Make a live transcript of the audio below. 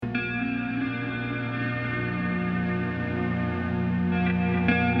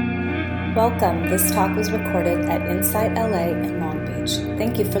Welcome. This talk was recorded at InsightLA in Long Beach.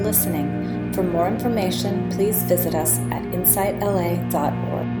 Thank you for listening. For more information, please visit us at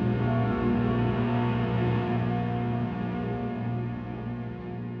InsightLA.org.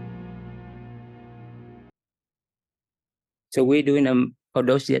 So we're doing for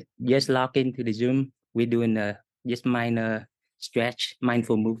those that just log into the Zoom, we're doing a just minor stretch,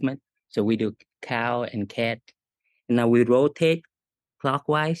 mindful movement. So we do cow and cat. And now we rotate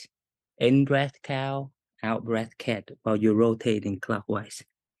clockwise, in breath cow, out breath cat, while you're rotating clockwise.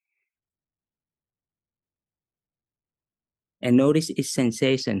 And notice its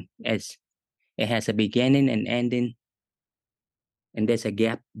sensation as it has a beginning and ending, and there's a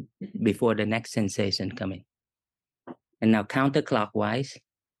gap before the next sensation coming. And now counterclockwise,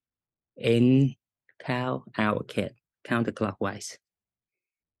 in cow, out cat, counterclockwise.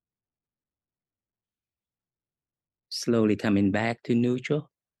 Slowly coming back to neutral.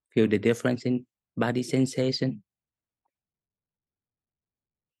 Feel the difference in body sensation.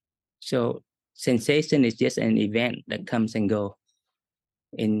 So sensation is just an event that comes and goes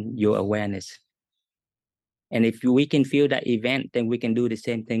in your awareness. And if we can feel that event, then we can do the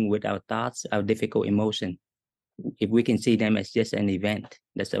same thing with our thoughts, our difficult emotion. If we can see them as just an event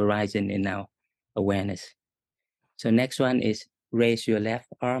that's arising in our awareness. So next one is raise your left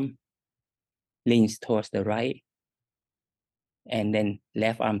arm, leans towards the right, and then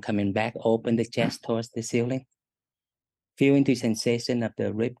left arm coming back, open the chest towards the ceiling. Feeling the sensation of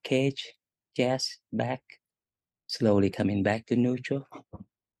the rib cage, chest, back, slowly coming back to neutral.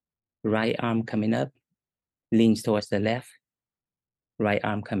 Right arm coming up, leans towards the left. Right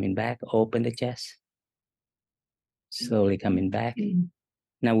arm coming back, open the chest. Slowly coming back.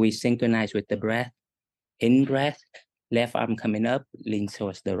 Now we synchronize with the breath. In breath, left arm coming up, leans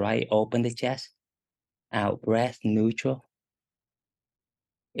towards the right, open the chest. Out breath, neutral.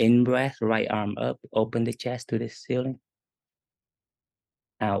 In breath, right arm up, open the chest to the ceiling.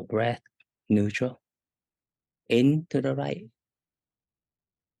 Out breath, neutral. In to the right.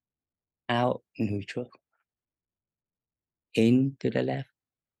 Out, neutral. In to the left.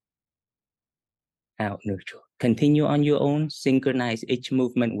 Out, neutral. Continue on your own. Synchronize each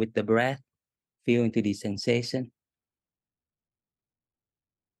movement with the breath. Feel into the sensation.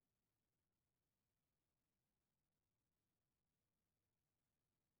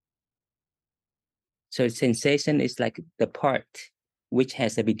 So sensation is like the part which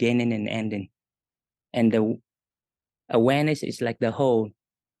has a beginning and ending. And the awareness is like the whole,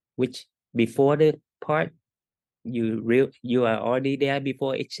 which before the part, you are already there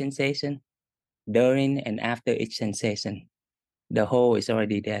before each sensation, during and after each sensation. The whole is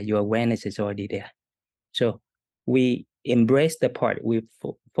already there. Your awareness is already there. So we embrace the part. We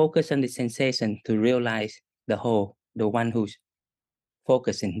focus on the sensation to realize the whole, the one who's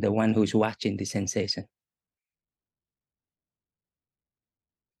focusing, the one who's watching the sensation.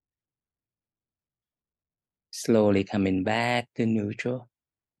 Slowly coming back to neutral.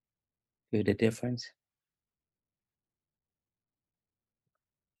 Feel the difference.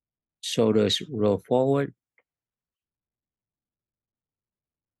 Shoulders roll forward.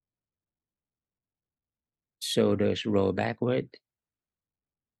 Shoulders roll backward.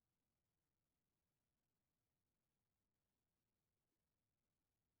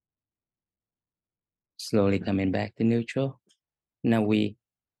 Slowly coming back to neutral. Now we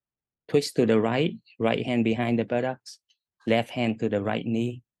twist to the right, right hand behind the buttocks, left hand to the right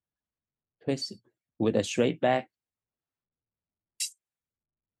knee. Twist with a straight back.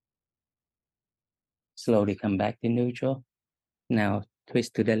 Slowly come back to neutral. Now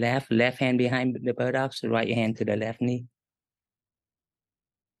twist to the left, left hand behind the buttocks, right hand to the left knee.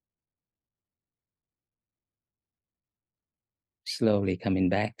 Slowly coming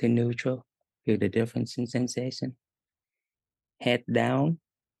back to neutral. Feel the difference in sensation. Head down.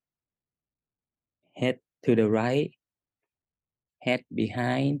 Head to the right. Head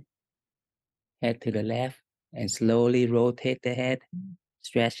behind. Head to the left. And slowly rotate the head.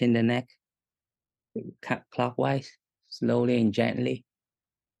 Stretching the neck. Clockwise. Slowly and gently.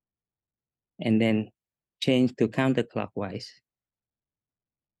 And then change to counterclockwise.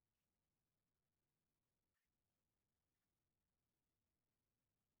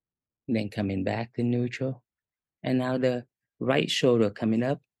 Then coming back to neutral. And now the right shoulder coming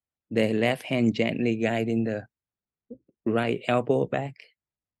up. The left hand gently guiding the right elbow back.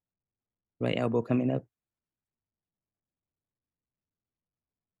 Right elbow coming up.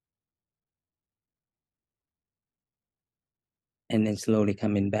 And then slowly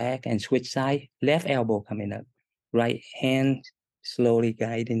coming back and switch side. Left elbow coming up. Right hand slowly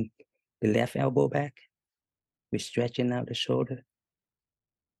guiding the left elbow back. We're stretching out the shoulder.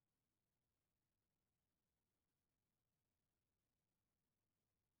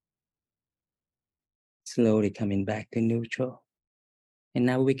 Slowly coming back to neutral. And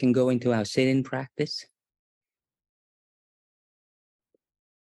now we can go into our sitting practice.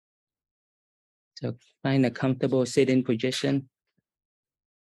 So find a comfortable sitting position.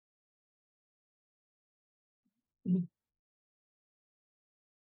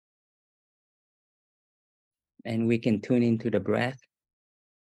 And we can tune into the breath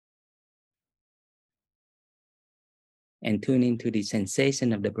and tune into the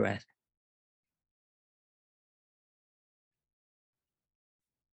sensation of the breath.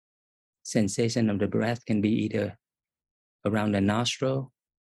 Sensation of the breath can be either around the nostril,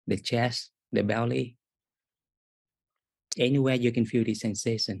 the chest, the belly, anywhere you can feel the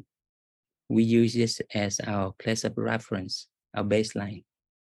sensation. We use this as our place of reference, our baseline,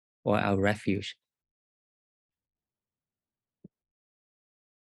 or our refuge.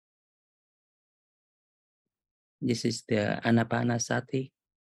 This is the Anapanasati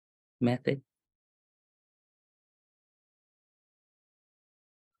method.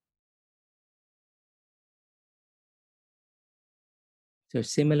 So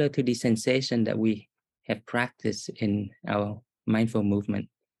similar to the sensation that we have practiced in our mindful movement,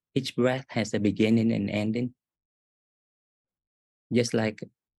 each breath has a beginning and ending. Just like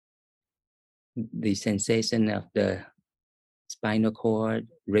the sensation of the spinal cord,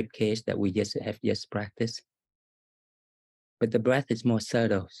 rib cage that we have just practiced. But the breath is more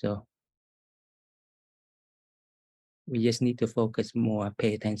subtle, so we just need to focus more,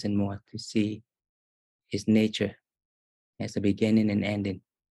 pay attention more to see its nature as a beginning and ending.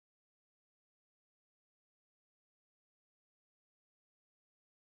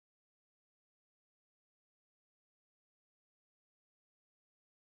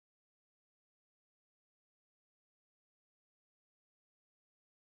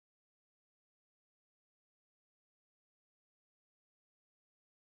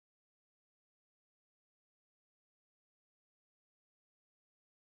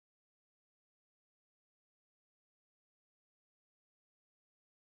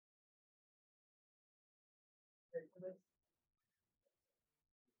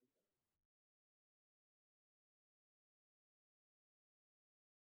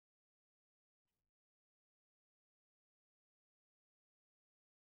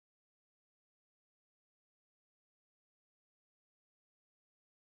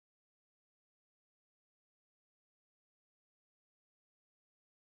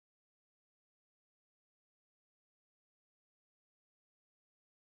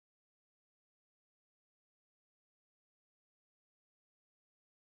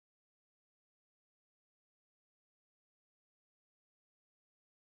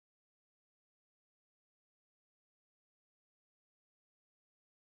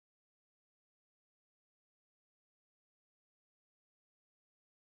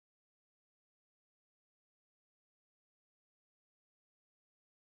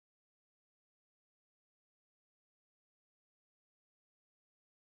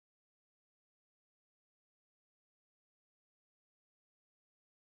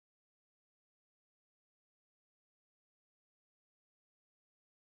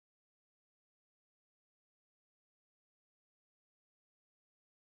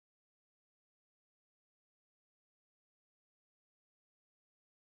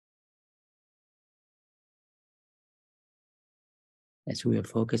 As we are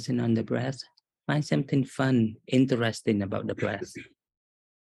focusing on the breath, find something fun, interesting about the breath.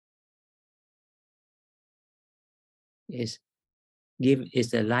 Is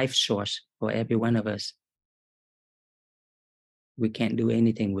a life source for every one of us. We can't do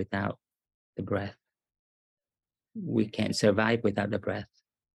anything without the breath. We can't survive without the breath.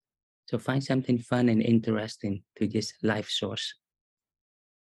 So find something fun and interesting to this life source.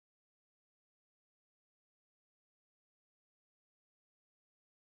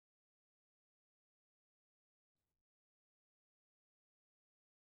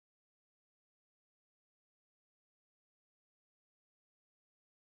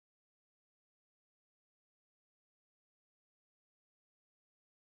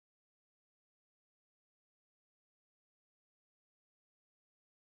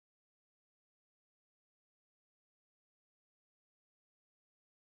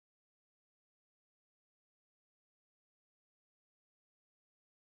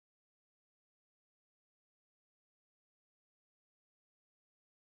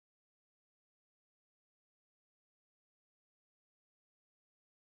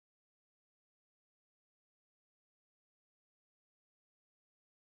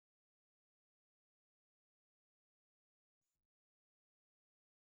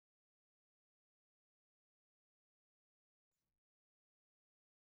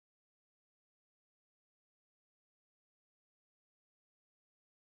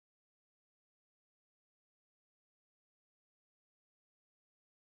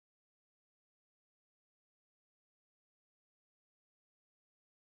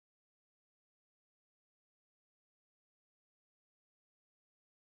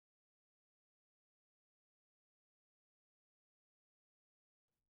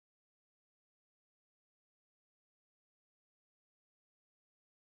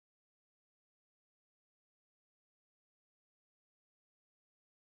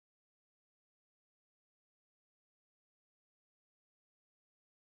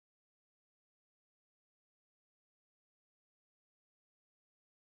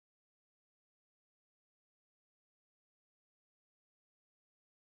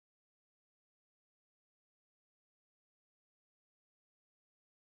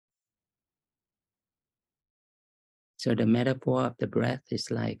 So the metaphor of the breath is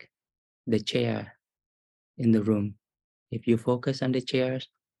like the chair in the room. If you focus on the chairs,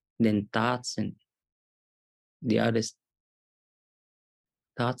 then thoughts and the other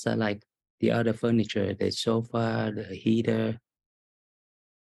thoughts are like the other furniture, the sofa, the heater,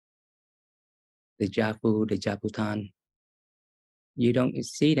 the japu, the japutan. You don't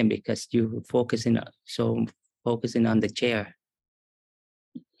see them because you focusing on the chair.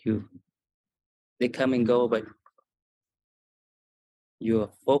 They come and go, but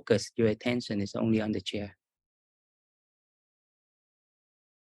your focus, your attention is only on the chair.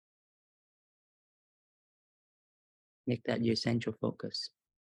 Make that your central focus.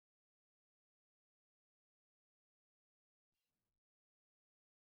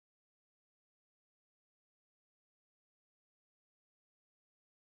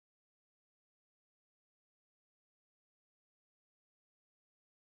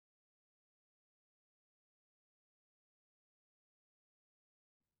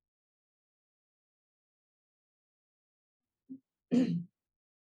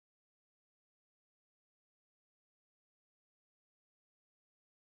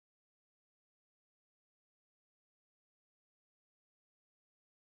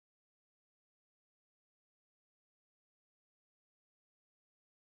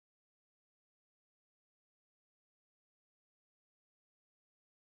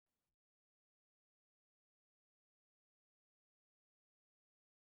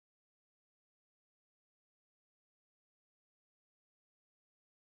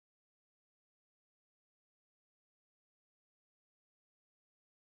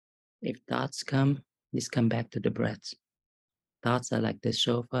 If thoughts come, just come back to the breaths. Thoughts are like the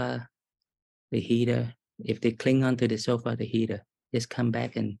sofa, the heater. If they cling onto the sofa, the heater, just come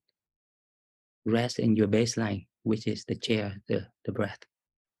back and rest in your baseline, which is the chair, the breath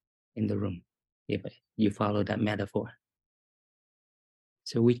in the room, if you follow that metaphor.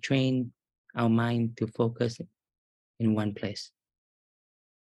 So we train our mind to focus in one place,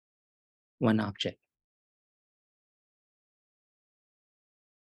 one object.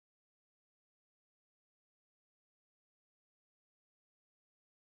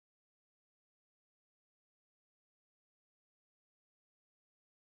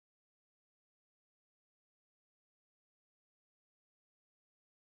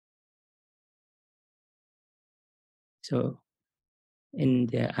 So in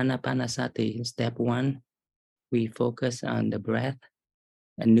the Anapanasati, step 1, we focus on the breath,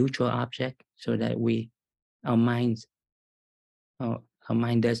 a neutral object, so that our mind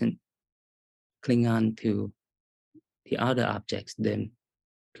doesn't cling on to the other objects, the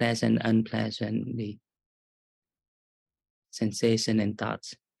pleasant, unpleasant, the sensation and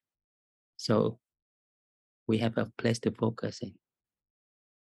thoughts. So we have a place to focus in.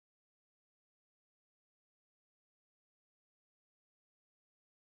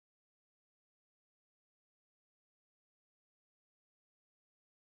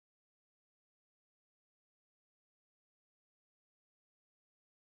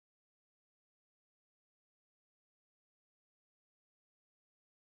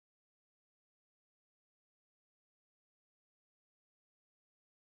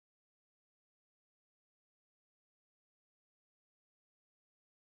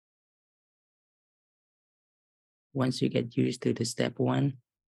 Once you get used to the step 1,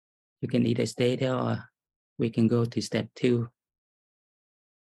 you can either stay there or we can go to step 2,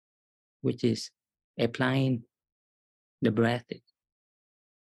 which is applying the breath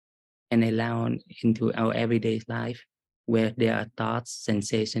and allowing into our everyday life where there are thoughts,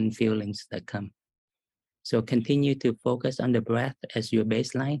 sensations, feelings that come. So continue to focus on the breath as your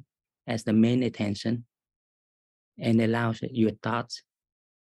baseline, as the main attention, and allow your thoughts,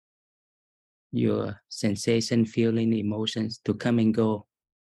 your sensation, feeling, emotions to come and go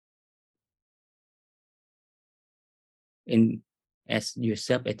in as your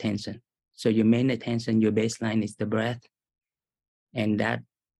sub-attention. So your main attention, your baseline is the breath, and that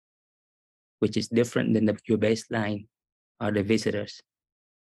which is different than your baseline are the visitors.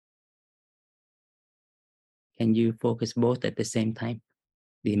 Can you focus both at the same time?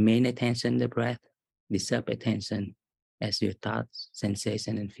 The main attention, the breath, the sub-attention as your thoughts,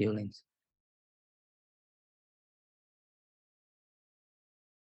 sensation, and feelings.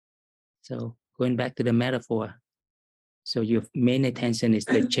 So going back to the metaphor, so your main attention is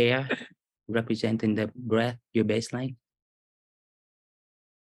the chair, representing the breath, your baseline.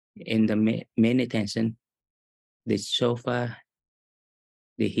 In the main attention, the sofa,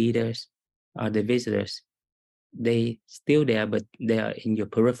 the heaters, or the visitors, they still there, but they are in your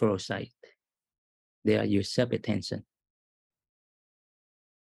peripheral side. They are your sub-attention.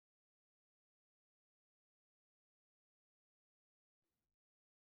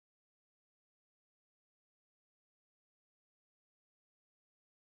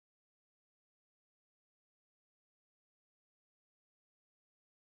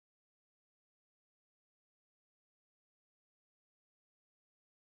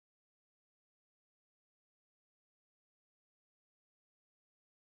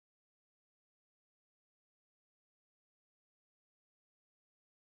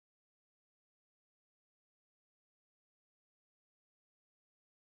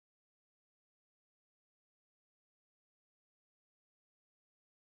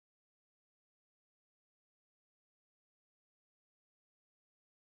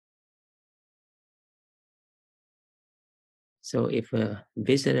 So if a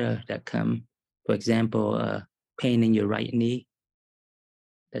visitor that come, for example, pain in your right knee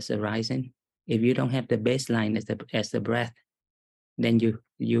that's arising, if you don't have the baseline as the breath, then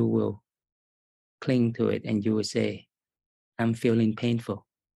you will cling to it and you will say, I'm feeling painful.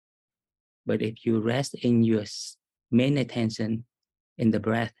 But if you rest in your main attention in the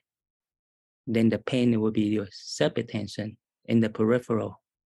breath, then the pain will be your sub-attention in the peripheral.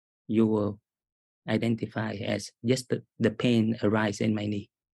 You will identify as just the pain arise in my knee.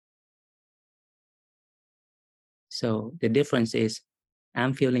 So the difference is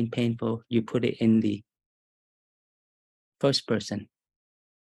I'm feeling painful. You put it in the first person.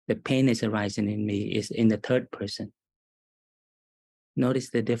 The pain is arising in me is in the third person.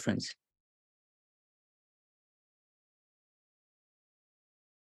 Notice the difference.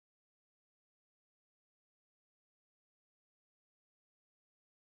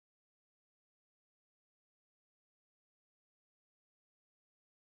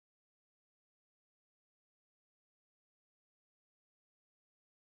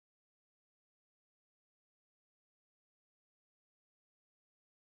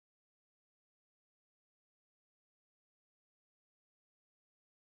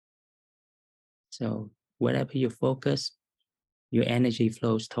 So whatever you focus, your energy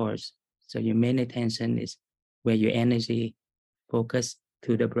flows towards. So your main attention is where your energy focus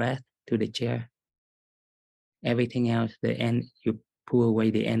to the breath, to the chair. Everything else, you pull away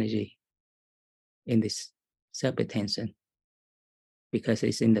the energy in this sub-attention because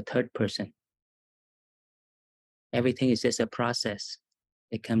it's in the third person. Everything is just a process.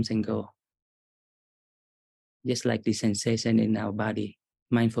 It comes and goes. Just like the sensation in our body,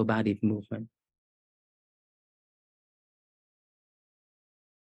 mindful body movement.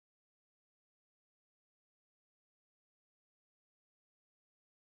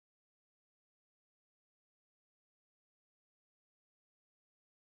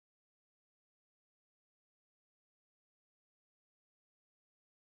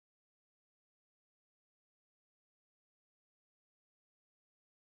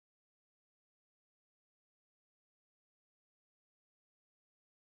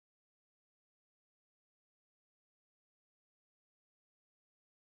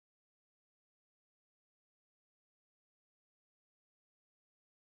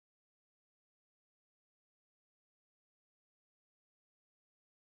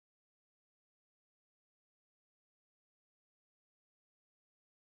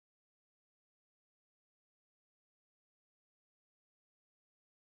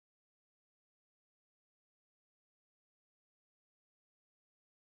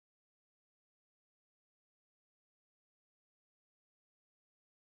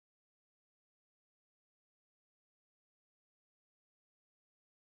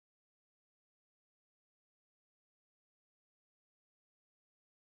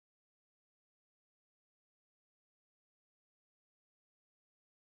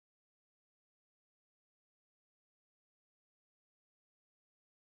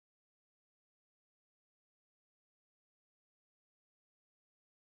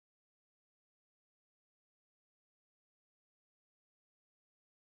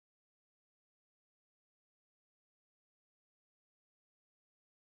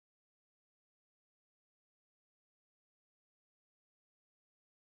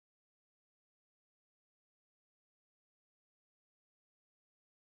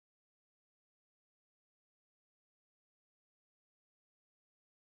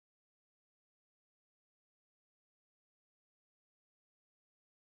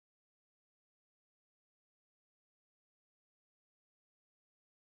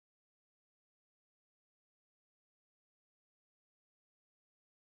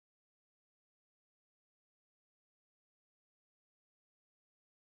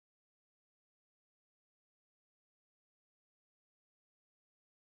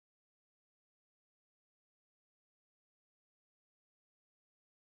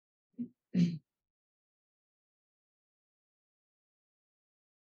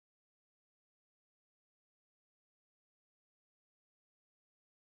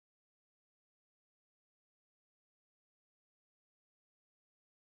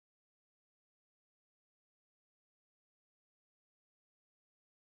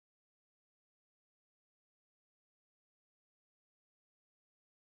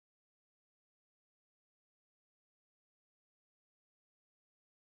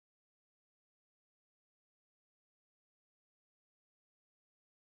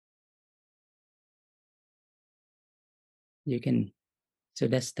 You can, so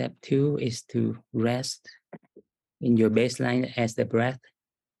that step 2 is to rest in your baseline as the breath,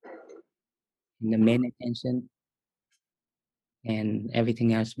 in the main attention. and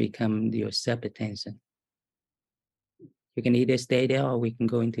everything else become your sub-attention. You can either stay there or we can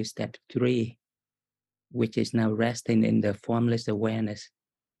go into step 3, which is now resting in the formless awareness.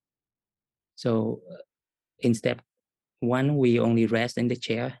 So in step 1, we only rest in the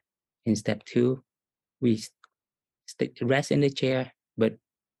chair. In step 2, we rest in the chair, but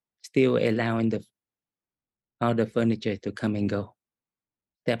still allowing all the furniture to come and go.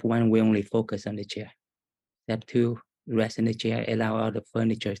 Step 1, we only focus on the chair. Step 2, rest in the chair, allow all the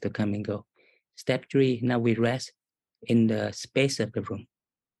furniture to come and go. Step 3, now we rest in the space of the room,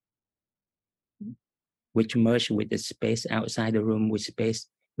 which merge with the space outside the room, with space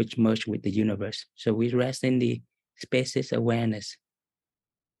which merge with the universe. So we rest in the space's awareness,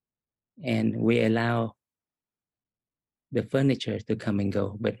 and we allow the furniture to come and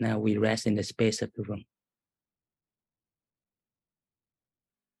go, but now we rest in the space of the room.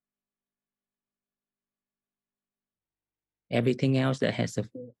 Everything else that has a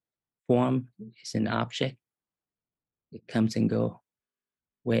form is an object. It comes and goes.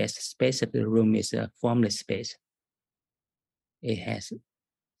 Whereas the space of the room is a formless space. It has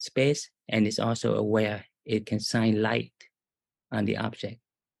space and it's also aware. It can shine light on the object.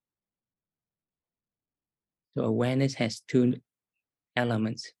 So awareness has 2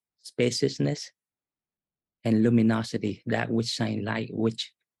 elements: spaciousness and luminosity, that which shine light,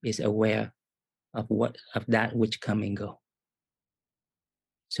 which is aware of that which come and go.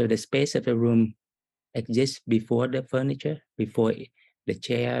 So the space of the room exists before the furniture, before the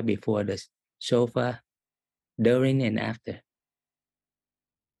chair, before the sofa, during and after.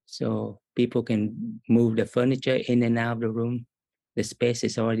 So people can move the furniture in and out of the room. The space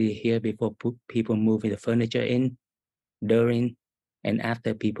is already here before people move the furniture in, during, and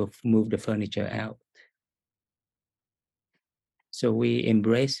after people move the furniture out. So we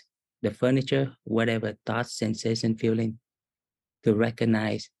embrace the furniture, whatever thoughts, sensation, feeling, to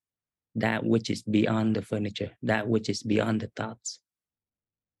recognize that which is beyond the furniture, that which is beyond the thoughts.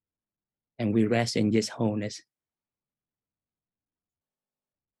 And we rest in this wholeness.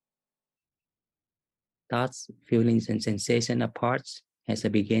 Thoughts, feelings, and sensation are parts, has a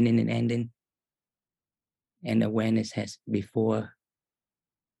beginning and ending, and awareness has before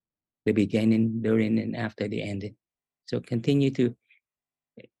the beginning, during, and after the ending. So continue to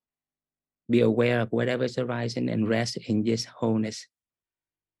be aware of whatever is arising and rest in this wholeness.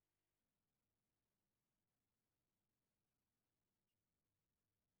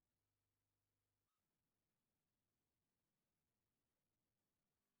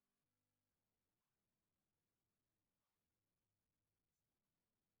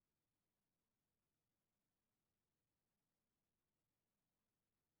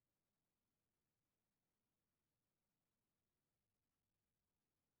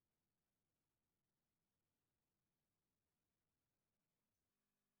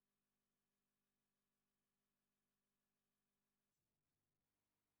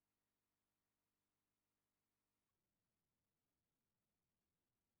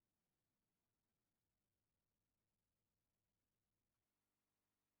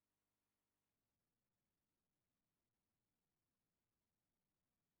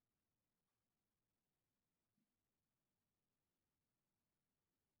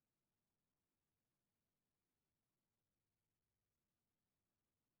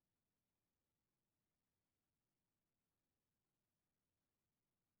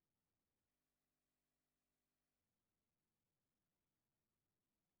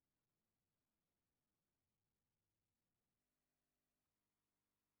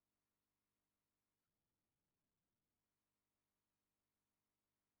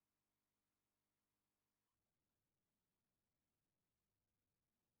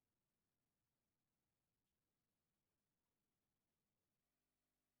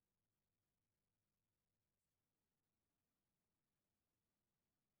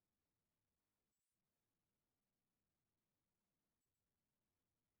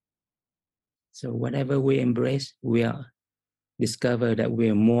 So whatever we embrace, we are discover that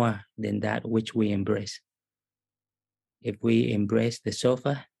we are more than that which we embrace. If we embrace the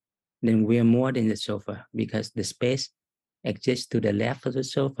sofa, then we are more than the sofa, because the space exists to the left of the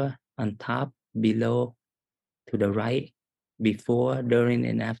sofa, on top, below, to the right, before, during,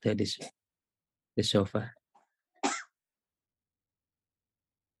 and after the sofa.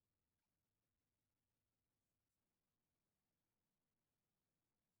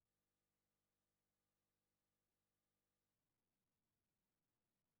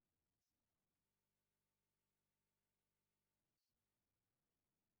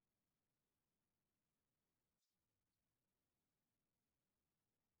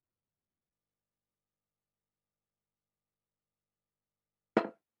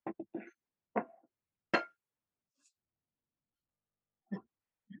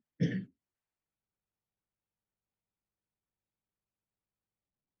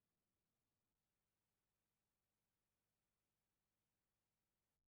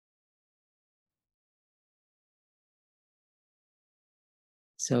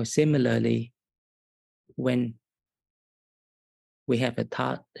 So similarly, when we have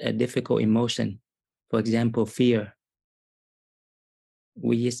a difficult emotion, for example, fear,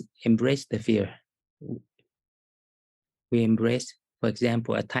 we just embrace the fear. We embrace, for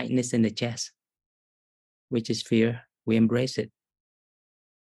example, a tightness in the chest, which is fear. We embrace it.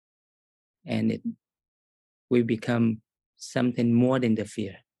 And we become something more than the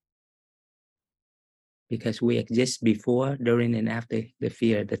fear. Because we exist before, during, and after the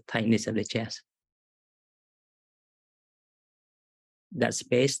fear, the tightness of the chest. That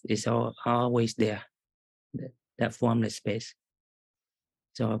space is always there. That formless space.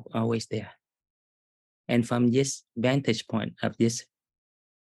 So always there. And from this vantage point of this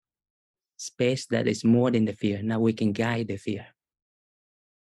space that is more than the fear, now we can guide the fear.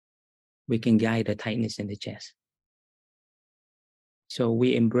 We can guide the tightness in the chest. So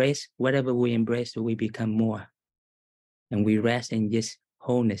we embrace, whatever we embrace, we become more. And we rest in this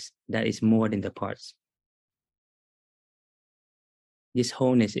wholeness that is more than the parts. This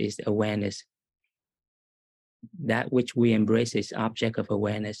wholeness is awareness. That which we embrace is object of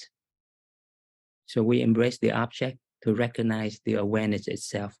awareness. So we embrace the object to recognize the awareness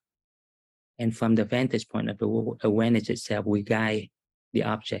itself. And from the vantage point of the awareness itself, we guide the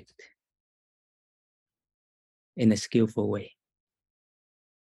object in a skillful way.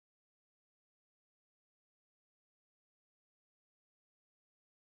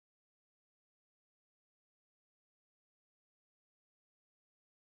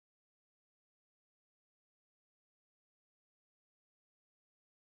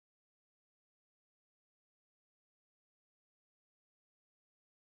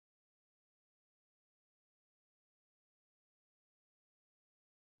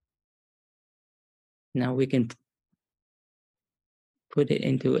 Now we can put it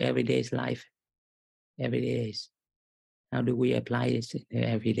into everyday's life. Every day. How do we apply this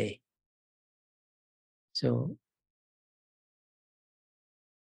every day? So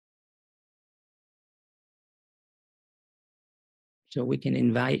we can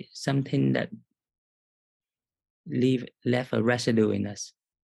invite something that left a residue in us.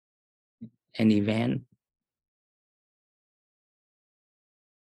 An event,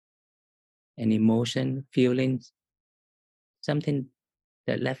 an emotion, feelings, something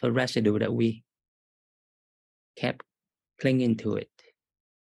that left a residue that we kept clinging to it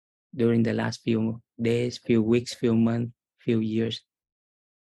during the last few days, few weeks, few months, few years.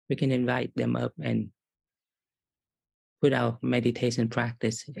 We can invite them up and put our meditation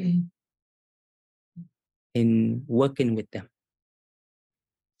practice in working with them.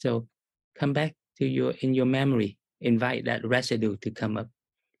 So come back to in your memory, invite that residue to come up.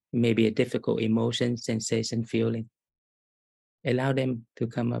 Maybe a difficult emotion, sensation, feeling. Allow them to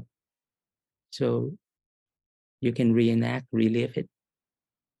come up so you can reenact, relive it.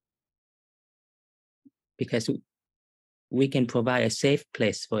 Because we can provide a safe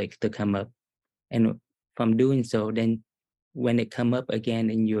place for it to come up. And from doing so, then when it come up again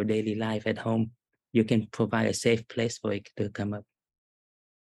in your daily life at home, you can provide a safe place for it to come up.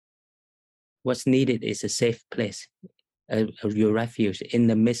 What's needed is a safe place, of your refuge in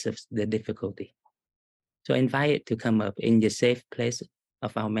the midst of the difficulty. So invite it to come up in the safe place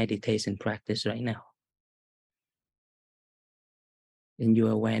of our meditation practice right now. In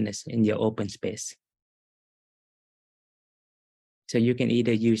your awareness, in your open space. So you can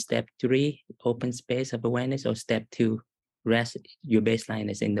either use step 3, open space of awareness, or step 2, rest, your baseline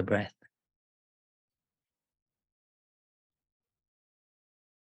is in the breath.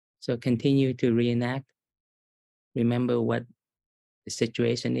 So continue to reenact. Remember what the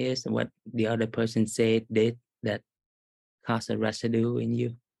situation is, what the other person said, did, that caused a residue in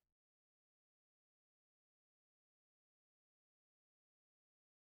you.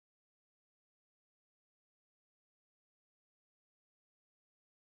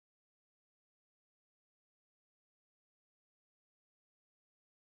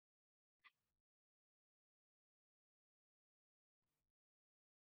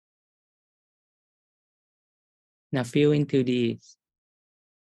 Now feel into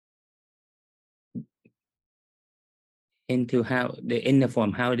how the inner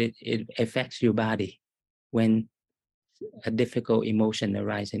form, how it affects your body when a difficult emotion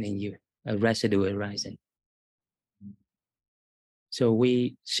arising in you, a residue arising. So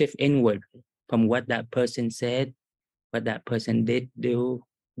we shift inward from what that person said, what that person did or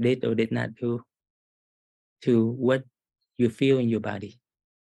did not do, to what you feel in your body.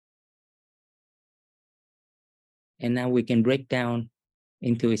 And now we can break down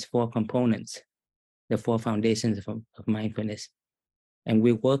into its 4 components, the 4 foundations of mindfulness. And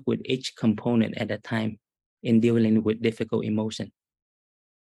we work with each component at a time in dealing with difficult emotion.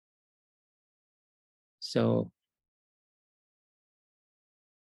 So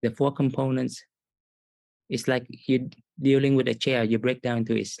the four components, it's like you're dealing with a chair. You break down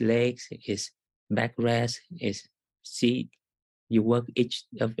to its legs, its backrest, its seat. You work each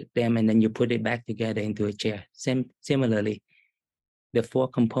of them and then you put it back together into a chair. Similarly, the four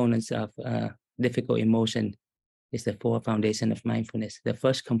components of difficult emotion is the four foundations of mindfulness. The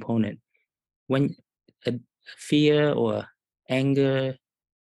first component, when a fear or anger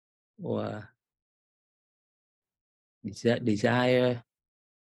or desire,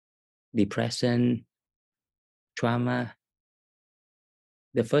 depression, trauma,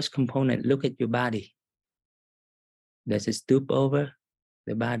 the first component, look at your body. Does it stoop over?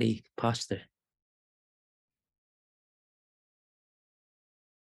 The body posture.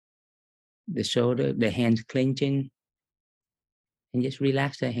 The shoulder, the hands clenching, and just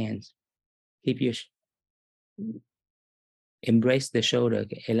relax the hands. Keep your embrace the shoulder,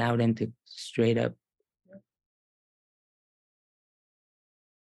 allow them to straight up.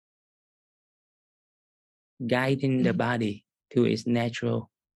 Guiding the body to its natural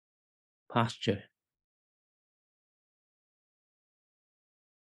posture.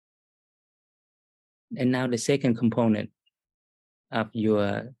 And now the second component of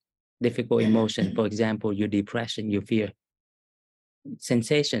your difficult emotion, for example, your depression, your fear,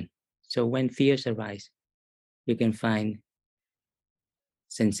 sensation. So when fears arise, you can find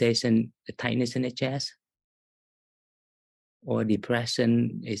sensation, the tightness in the chest, or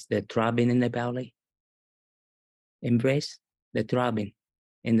depression is the throbbing in the belly. Embrace the throbbing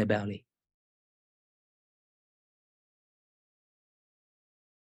in the belly.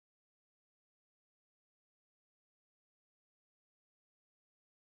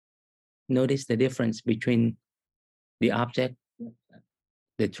 Notice the difference between the object,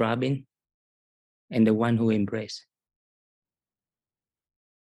 the throbbing, and the one who embraces.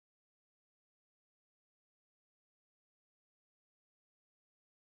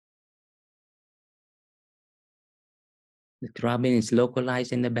 The throbbing is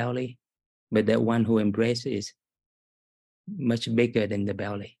localized in the belly, but the one who embraces is much bigger than the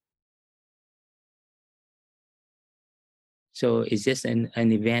belly. So it's just an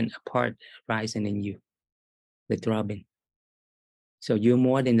event, a part rising in you, the throbbing. So you're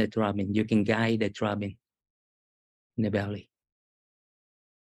more than the throbbing. You can guide the throbbing in the belly.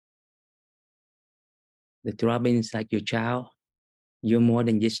 The throbbing is like your child. You're more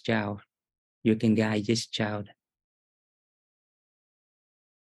than just child. You can guide this child.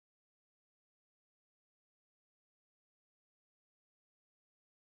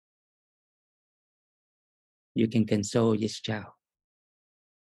 You can console this child.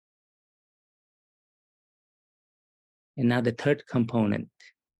 And now the third component,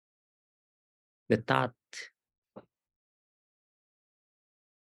 the thought.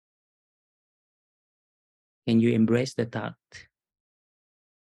 Can you embrace the thought?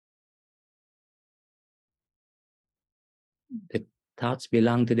 The thoughts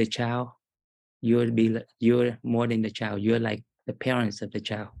belong to the child. You're more than the child. You're like the parents of the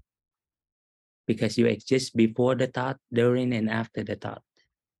child. Because you exist before the thought, during and after the thought.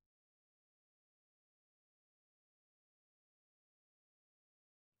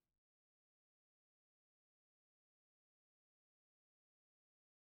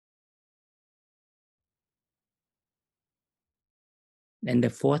 And the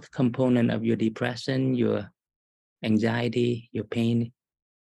fourth component of your depression, your anxiety, your pain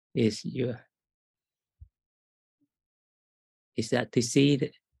is that to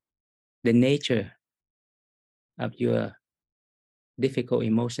see the nature of your difficult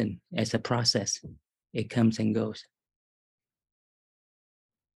emotion as a process. It comes and goes.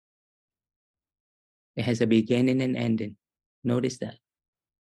 It has a beginning and ending. Notice that.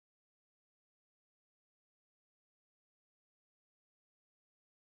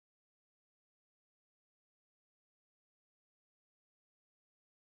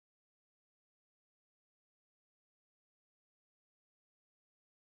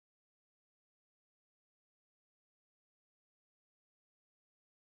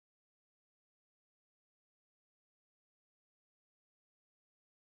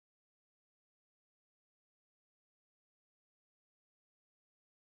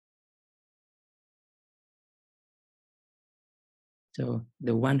 So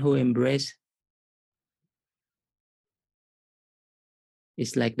the one who embraces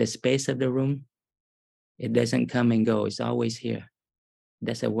is like the space of the room. It doesn't come and go. It's always here.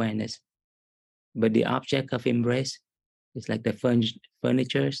 That's awareness. But the object of embrace is like the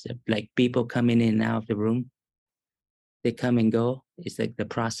furniture, like people coming in and out of the room. They come and go. It's like the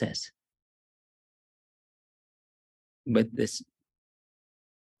process. But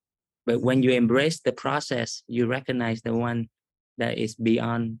But when you embrace the process, you recognize the one that is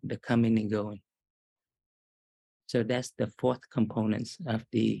beyond the coming and going. So that's the fourth component of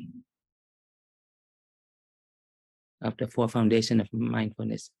the Four Foundations of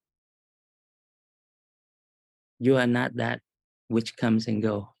Mindfulness. You are not that which comes and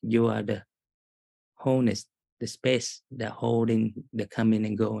go. You are the wholeness, the space that holding the coming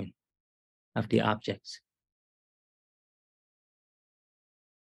and going of the objects.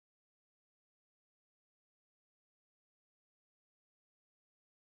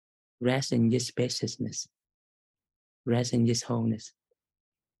 Rest in this spaciousness. Rest in this wholeness.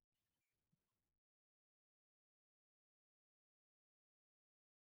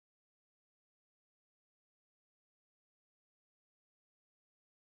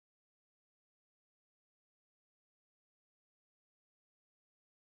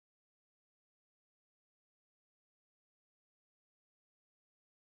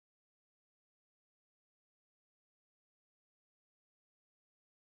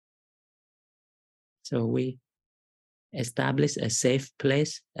 So we establish a safe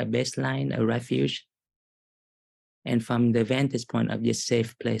place, a baseline, a refuge. And from the vantage point of this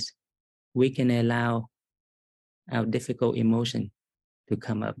safe place, we can allow our difficult emotion to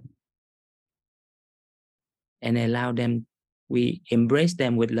come up and allow them, we embrace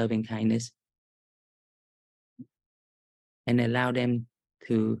them with loving kindness and allow them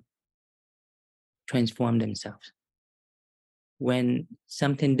to transform themselves. When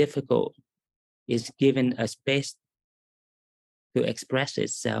something difficult is given a space to express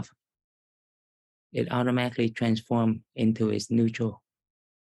itself, it automatically transforms into its neutral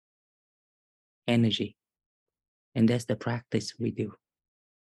energy. And that's the practice we do.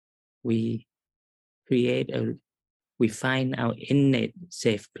 We find our innate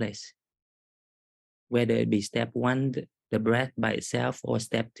safe place, whether it be step 1, the breath by itself, or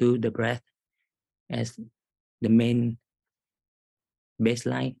step 2, the breath as the main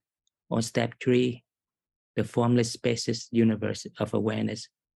baseline, or step 3, the formless spaces universe of awareness.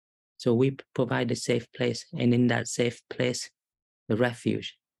 So we provide a safe place, and in that safe place, the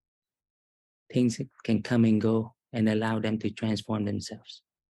refuge, things can come and go and allow them to transform themselves.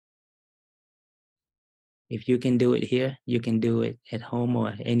 If you can do it here, you can do it at home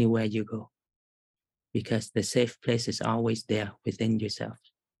or anywhere you go, because the safe place is always there within yourself.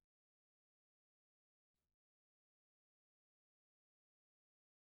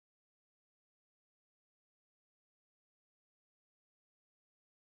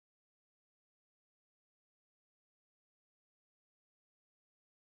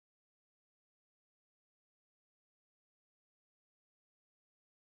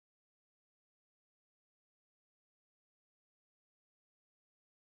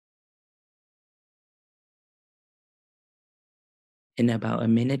 In about a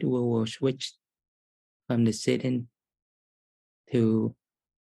minute, we will switch from the sitting to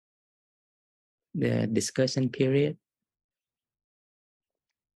the discussion period.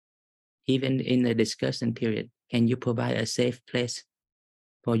 Even in the discussion period, can you provide a safe place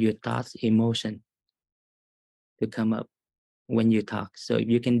for your thoughts, emotion to come up when you talk? So if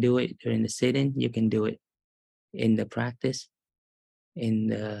you can do it during the sitting, you can do it in the practice,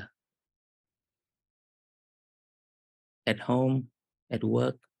 at home, at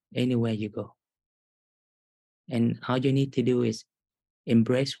work, anywhere you go. And all you need to do is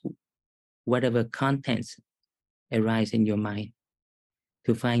embrace whatever contents arise in your mind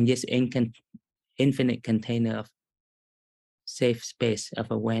to find this infinite container of safe space, of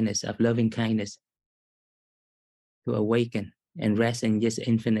awareness, of loving kindness, to awaken and rest in this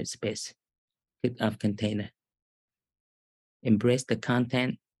infinite space of container. Embrace the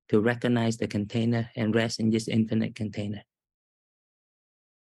content to recognize the container and rest in this infinite container.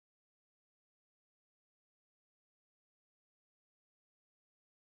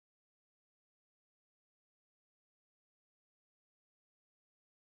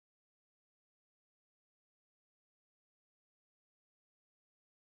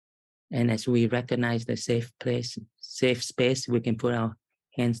 And as we recognize the safe place, safe space, we can put our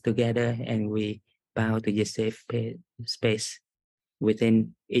hands together and we bow to this safe space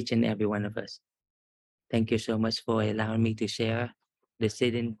within each and every one of us. Thank you so much for allowing me to share the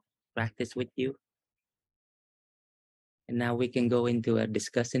sitting practice with you. And now we can go into a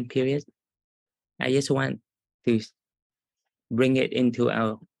discussion period. I just want to bring it into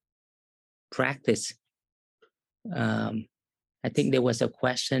our practice. I think there was a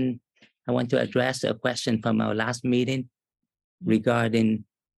question. I want to address a question from our last meeting regarding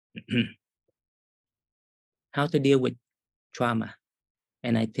how to deal with trauma.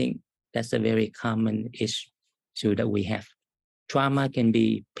 And I think that's a very common issue that we have, trauma can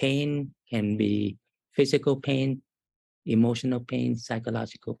be pain, can be physical pain, emotional pain,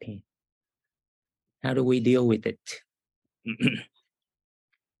 psychological pain. How do we deal with it?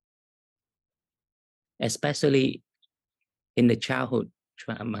 Especially in the childhood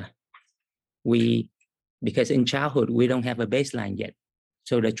trauma, because in childhood we don't have a baseline yet,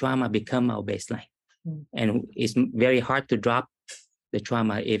 so the trauma become our baseline, and it's very hard to drop the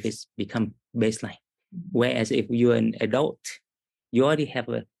trauma if it's become baseline. Whereas if you're an adult, you already have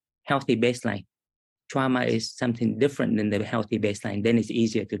a healthy baseline. Trauma is something different than the healthy baseline. Then it's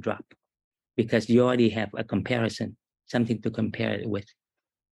easier to drop because you already have a comparison, something to compare it with.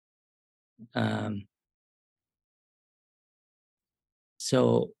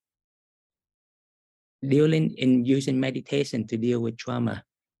 So using meditation to deal with trauma,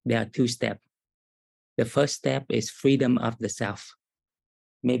 there are 2 steps. The first step is freedom of the self.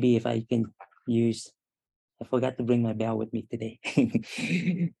 Maybe if I can use, I forgot to bring my bell with me today.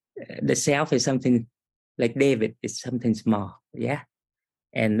 The self is something like David, it's something small, yeah?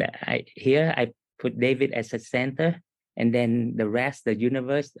 And I put David as a center, and then the rest, the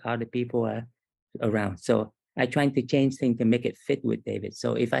universe, all the people are around. So I'm trying to change things to make it fit with David.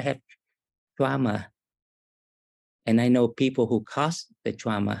 So if I have trauma, and I know people who caused the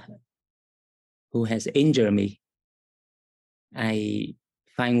trauma, who has injured me, I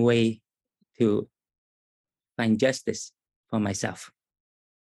find way to find justice for myself.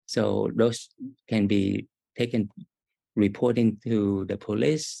 So those can be taken, reporting to the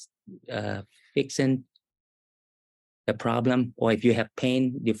police, fixing the problem, or if you have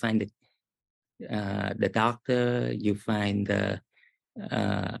pain, you find the doctor, you find the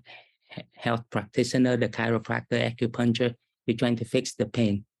health practitioner, the chiropractor, acupuncture. You're trying to fix the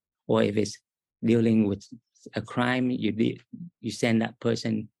pain, or if it's dealing with a crime, you send that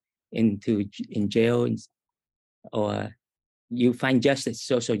person in jail, or you find justice,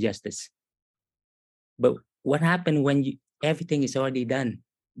 social justice. But what happened when everything is already done?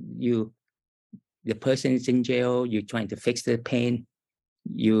 The person is in jail, you're trying to fix the pain,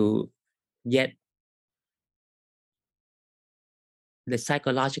 yet the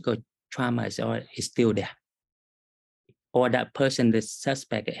psychological trauma is still there. Or that person, the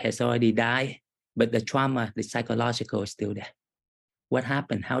suspect, has already died, but the trauma, the psychological, is still there. What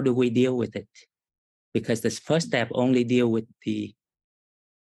happened? How do we deal with it? Because this first step only deal with the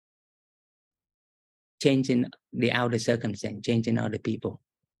changing the outer circumstance, changing other people.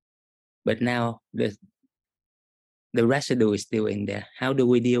 But now the residue is still in there. How do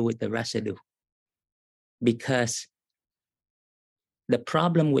we deal with the residue? Because the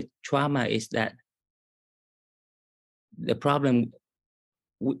problem with trauma is that the problem,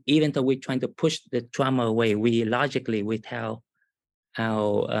 even though we're trying to push the trauma away, we logically, we tell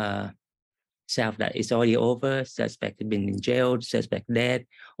our self that it's already over, suspect has been in jail, suspect dead,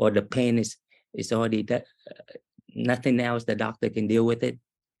 or the pain is already dead, nothing else, the doctor can deal with it.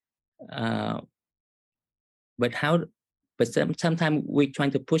 But sometimes we're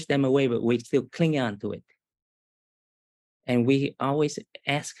trying to push them away, but we still cling on to it. And we always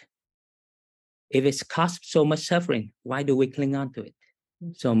ask, if it's caused so much suffering, why do we cling on to it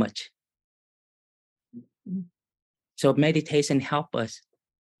so much? So meditation helps us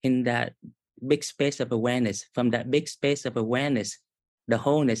in that big space of awareness. From that big space of awareness, the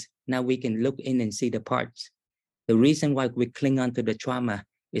wholeness, now we can look in and see the parts. The reason why we cling on to the trauma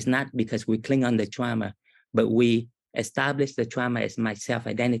is not because we cling on the trauma, but we establish the trauma as my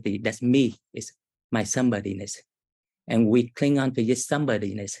self-identity. That's me, it's my somebodyness. And we cling on to this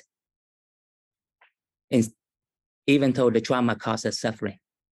somebodyness, even though the trauma causes suffering,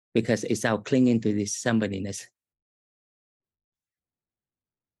 because it's our clinging to this somebodyness.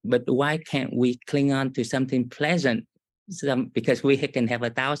 But why can't we cling on to something pleasant? Because we can have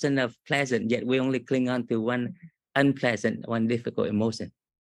 1,000 of pleasant, yet we only cling on to one unpleasant, one difficult emotion.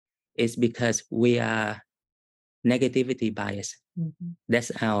 It's because we are negativity bias.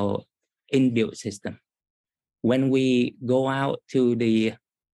 That's our inbuilt system. When we go out to the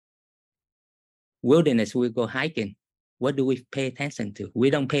wilderness, we go hiking, what do we pay attention to? We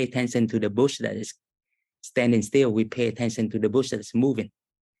don't pay attention to the bush that is standing still. We pay attention to the bush that's moving,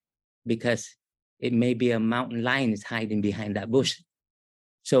 because it may be a mountain lion is hiding behind that bush.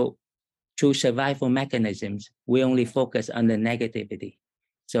 So through survival mechanisms, we only focus on the negativity.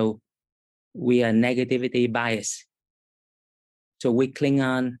 So we are negativity biased. So we cling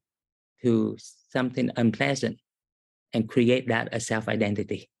on to something unpleasant and create that as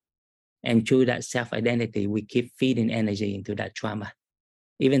self-identity. And through that self-identity, we keep feeding energy into that trauma,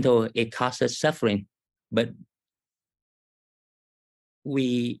 even though it causes suffering. But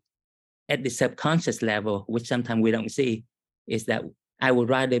we, at the subconscious level, which sometimes we don't see, is that I would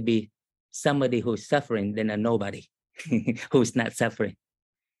rather be somebody who's suffering than a nobody who's not suffering.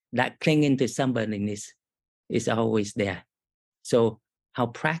 That clinging to somebodyness is always there. So our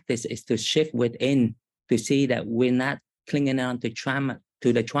practice is to shift within to see that we're not clinging on to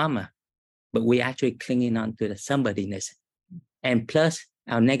the trauma, but we're actually clinging on to the somebodyness. And plus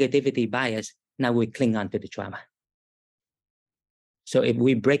our negativity bias, now we cling on to the trauma. So if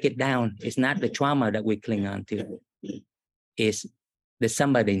we break it down, it's not the trauma that we cling on to, it's the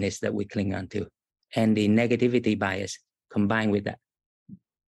somebodyness that we cling on to, and the negativity bias combined with that.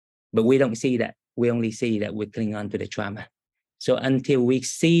 But we don't see that. We only see that we cling on to the trauma. So until we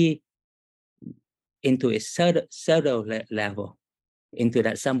see into a subtle level, into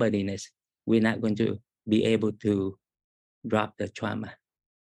that somebodyness, we're not going to be able to drop the trauma,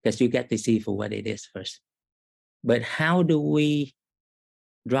 because you get to see for what it is first. But how do we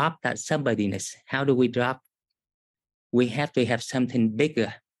drop that somebodyness? How do we drop? We have to have something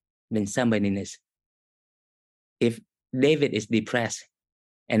bigger than somebodyness. If David is depressed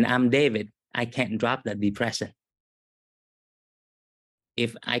and I'm David, I can't drop that depression.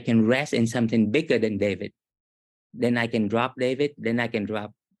 If I can rest in something bigger than David, then I can drop David, then I can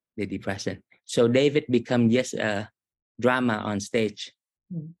drop the depression. So David becomes just a drama on stage.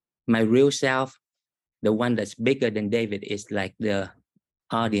 My real self, the one that's bigger than David, is like the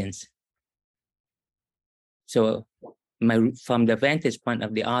audience. So from the vantage point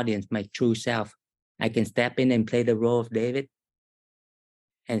of the audience, my true self, I can step in and play the role of David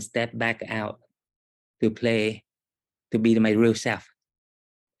and step back out to be my real self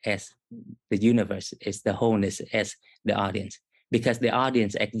as the universe, is the wholeness as the audience. Because the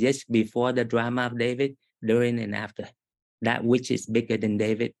audience exists before the drama of David, during and after. That which is bigger than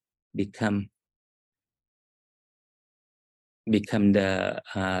David become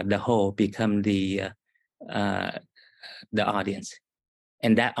the whole, become the audience.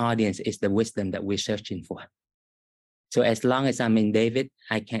 And that audience is the wisdom that we're searching for. So as long as I'm in David,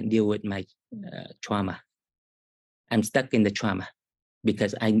 I can't deal with my trauma. I'm stuck in the trauma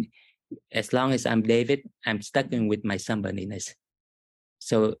because as long as I'm David, I'm stuck in with my somebodyness.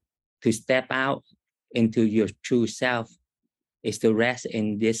 So to step out into your true self is to rest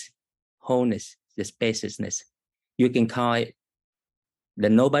in this wholeness, the spaciousness. You can call it the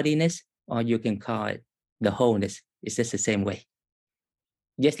nobodyness, or you can call it the wholeness. It's just the same way.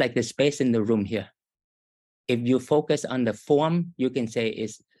 Just like the space in the room here. If you focus on the form, you can say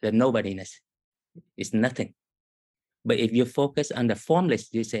it's the nobodyness. It's nothing. But if you focus on the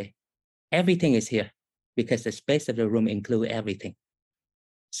formless, you say everything is here, because the space of the room includes everything.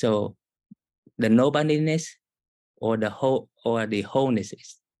 So the nobodyness or the wholeness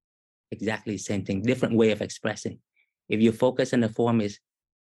is exactly the same thing, different way of expressing. If you focus on the form, is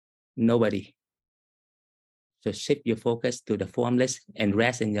nobody. So shift your focus to the formless and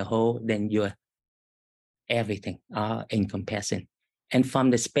rest in the whole, then you're everything, all encompassing. And from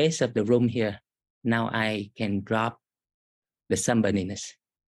the space of the room here, now I can drop the somebodyness,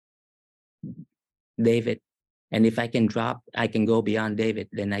 David. And if I can drop, I can go beyond David,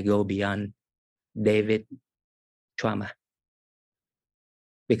 then I go beyond David trauma.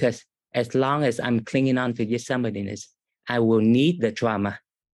 Because as long as I'm clinging on to this somebodyness, I will need the trauma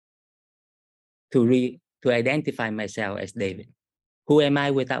to identify myself as David. Who am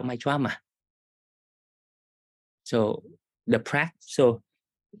I without my trauma? So the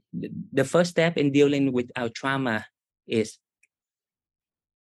first step in dealing with our trauma is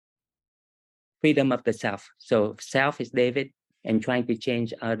freedom of the self. So self is David, and trying to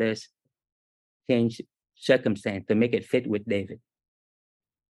change others, change circumstance to make it fit with David.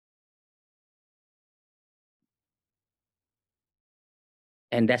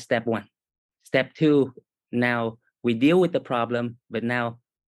 And that's step one. Step two, now we deal with the problem, but now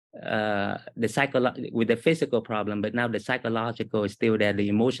with the physical problem, but now the psychological is still there, the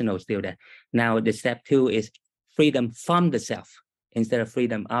emotional is still there. Now the step two is freedom from the self instead of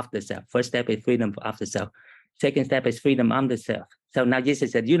freedom of the self. First step is freedom of the self. Second step is freedom of the self. So now this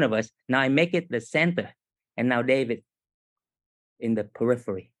is a universe. Now I make it the center, and now David in the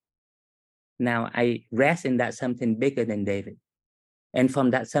periphery. Now I rest in that something bigger than David. And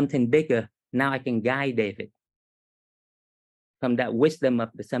from that something bigger, now I can guide David. From that wisdom of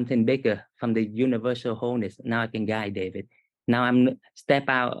the something bigger, from the universal wholeness, now I can guide David. Now I'm step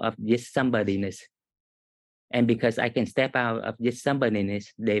out of this somebodyness. And because I can step out of this somebodyness,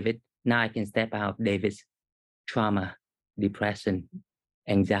 David, now I can step out of David's trauma, depression,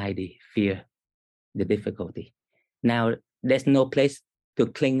 anxiety, fear, the difficulty. Now there's no place to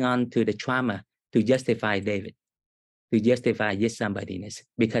cling on to the trauma to justify David, to justify this somebodyness,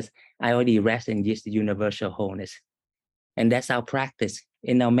 because I already rest in this universal wholeness. And that's our practice.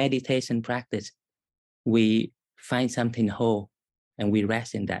 In our meditation practice, we find something whole and we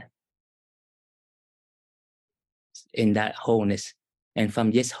rest in that wholeness. And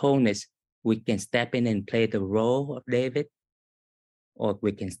from this wholeness, we can step in and play the role of David, or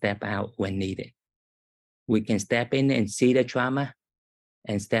we can step out when needed. We can step in and see the trauma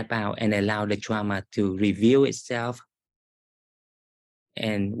and step out and allow the trauma to reveal itself.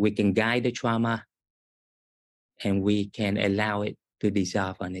 And we can guide the trauma and we can allow it to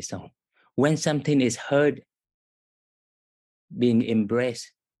dissolve on its own. When something is heard, being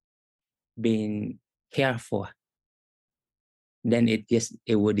embraced, being cared for, then it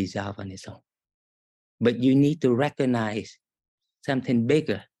will dissolve on its own. But you need to recognize something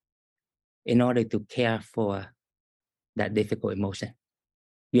bigger in order to care for that difficult emotion.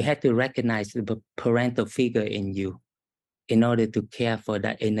 You have to recognize the parental figure in you in order to care for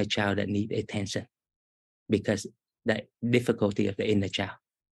that inner child that needs attention, because the difficulty of the inner child.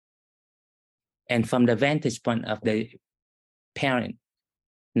 And from the vantage point of the parent,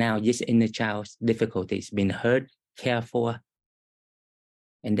 now this inner child's difficulty is being heard, cared for,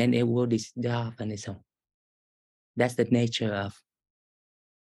 and then it will dissolve on its own. That's the nature of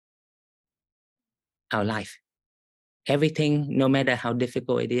our life. Everything, no matter how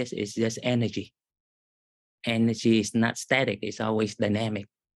difficult it is just energy. Energy is not static, it's always dynamic.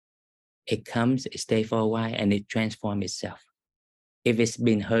 It comes, it stays for a while, and it transforms itself if it's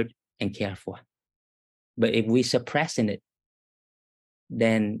been heard and cared for. But if we suppress in it,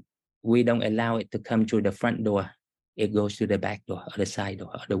 then we don't allow it to come through the front door. It goes to the back door or the side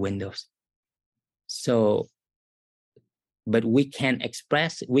door or the windows. So, but we can't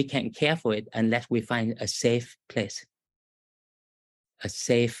care for it unless we find a safe place, a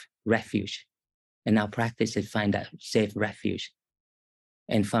safe refuge. And our practice is find that safe refuge.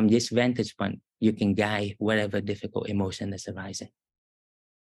 And from this vantage point, you can guide whatever difficult emotion is arising.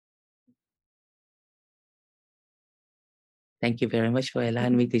 Thank you very much for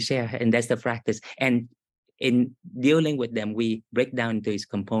allowing me to share. And that's the practice. And in dealing with them, we break down into its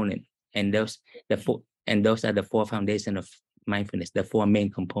component. And those are the four foundations of mindfulness, the four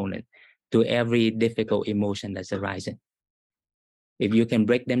main components to every difficult emotion that's arising. If you can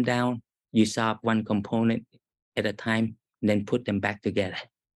break them down, you solve one component at a time, then put them back together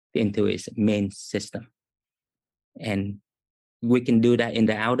into its main system. And we can do that in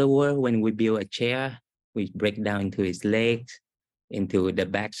the outer world. When we build a chair, we break down into its legs, into the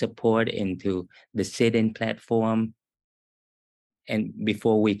back support, into the sitting platform, and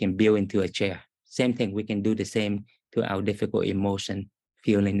before we can build into a chair. Same thing, we can do the same to our difficult emotion,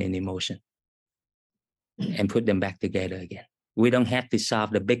 feeling and emotion, and put them back together again. We don't have to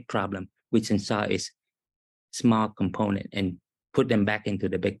solve the big problem. We can solve its small component and put them back into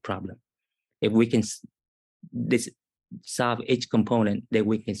the big problem. If we can solve each component, then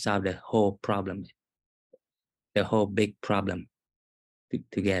we can solve the whole problem, the whole big problem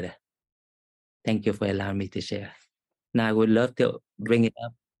together. Thank you for allowing me to share. Now I would love to bring it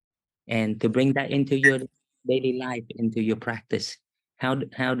up and to bring that into your daily life, into your practice. How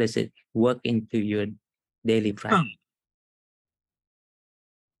does it work into your daily practice?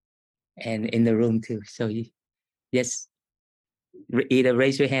 And in the room too. So yes, either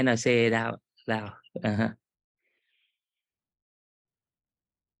raise your hand or say it out loud.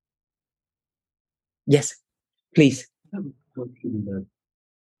 Yes, please. I have a question that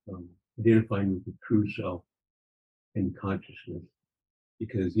identifying with the true self and consciousness,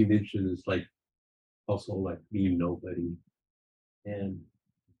 because you mentioned it's like also like being nobody, and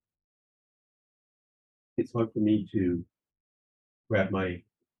it's hard for me to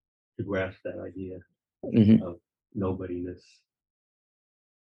grasp that idea of nobodiness,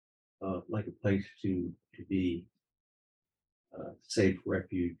 like a place to be, safe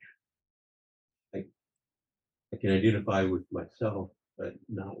refuge. I can identify with myself, but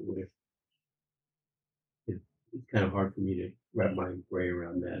not with. It's kind of hard for me to wrap my brain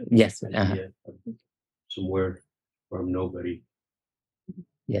around that. Yes. Idea of somewhere where I'm nobody.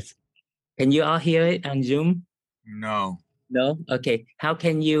 Yes. Can you all hear it on Zoom? No. No? Okay. How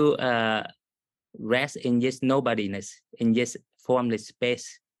can you rest in this nobodiness, in this formless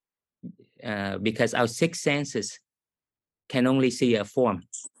space? Because our six senses can only see a form,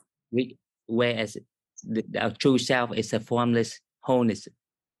 whereas our true self is a formless wholeness,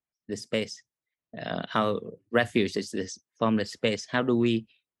 the space. Our refuge is this formless space. How do we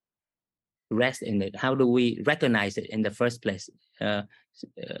rest in it? How do we recognize it in the first place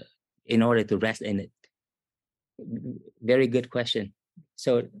in order to rest in it? Very good question.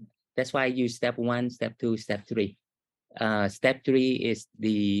 So that's why I use step 1, step 2, step 3. Step 3 is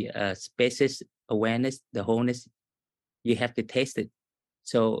the spaces awareness, the wholeness. You have to taste it.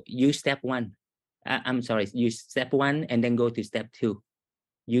 So use step one. I'm sorry, use step one and then go to step two.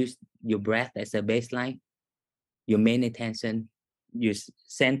 Use your breath as a baseline, your main attention, your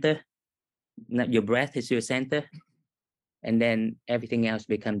center. Your breath is your center, and then everything else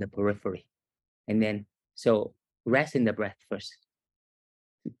become the periphery. And then, so rest in the breath first.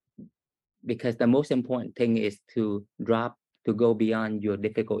 Because the most important thing is to go beyond your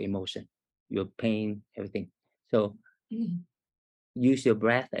difficult emotion, your pain, everything. So use your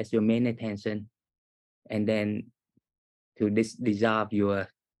breath as your main attention, and then to dissolve your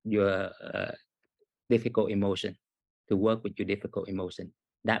difficult emotion, to work with your difficult emotion,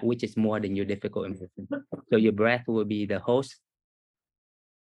 that which is more than your difficult emotion. So your breath will be the host.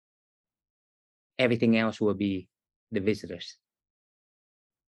 Everything else will be the visitors.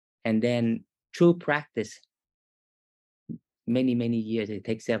 And then through practice, many years, it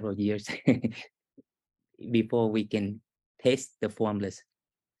takes several years before we can taste the formless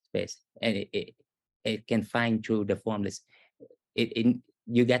space, and it can find through the formless.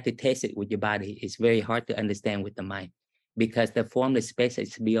 You got to taste it with your body. It's very hard to understand with the mind, because the formless space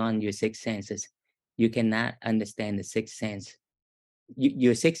is beyond your six senses. You cannot understand the sixth sense.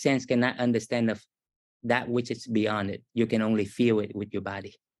 Your sixth sense cannot understand that which is beyond it. You can only feel it with your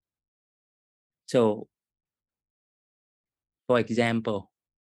body. So, for example,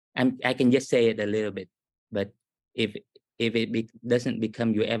 I can just say it a little bit, but if it doesn't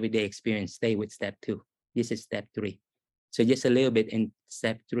become your everyday experience, stay with step two. This is step three. So just a little bit in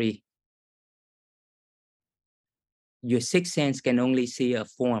step three. Your sixth sense can only see a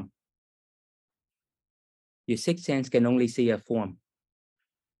form. Your sixth sense can only see a form,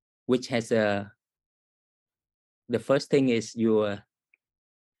 which has the first thing is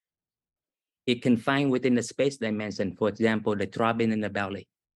it can find within the space dimension, for example, the throbbing in the belly,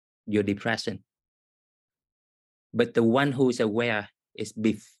 your depression. But the one who is aware is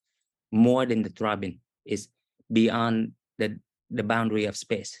more than the throbbing, is beyond the boundary of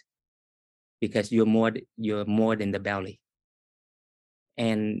space, because you're more than the belly.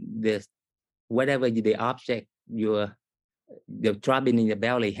 And whatever the object, the throbbing in the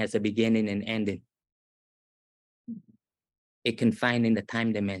belly has a beginning and ending. It can find in the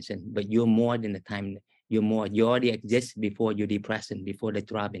time dimension, but you're more than the time. You already exist before your depression, before the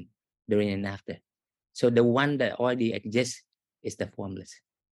throbbing, during and after. So the one that already exists is the formless.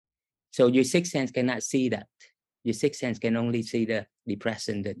 So your sixth sense cannot see that. Your sixth sense can only see the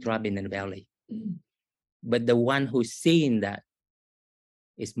depression, the throbbing in the belly. But the one who's seeing that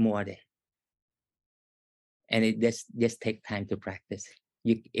is more there. And it just takes time to practice.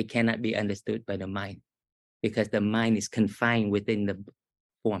 It cannot be understood by the mind, because the mind is confined within the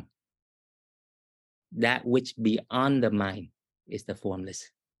form. That which beyond the mind is the formless.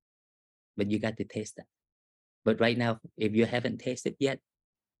 But you got to taste that. But right now, if you haven't tasted yet,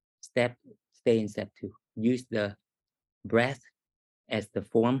 stay in step two. Use the breath as the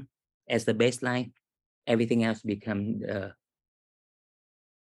form, as the baseline. Everything else become the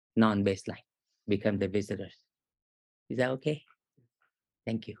non-baseline, become the visitors. Is that okay?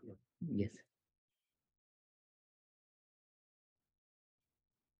 Thank you. Yes.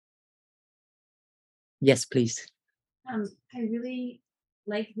 Yes, please. I really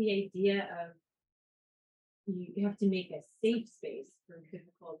like the idea of you have to make a safe space for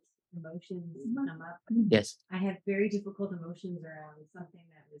difficult emotions to come up. Yes. I have very difficult emotions around something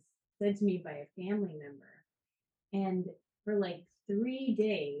that was said to me by a family member. And for like 3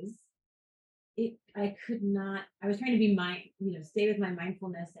 days, I could not, I was trying to be stay with my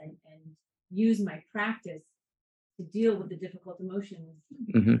mindfulness and use my practice to deal with the difficult emotions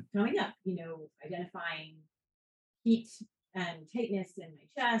coming up, identifying heat and tightness in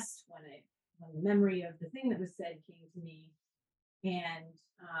my chest when the memory of the thing that was said came to me, and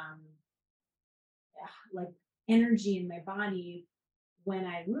like energy in my body when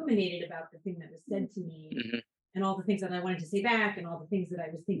I ruminated about the thing that was said to me, and all the things that I wanted to say back, and all the things that I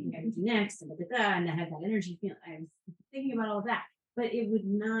was thinking I would do next, and and I had that energy feeling. I was thinking about all of that, but it would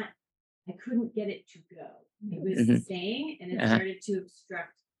not. I couldn't get it to go. It was staying, and it started to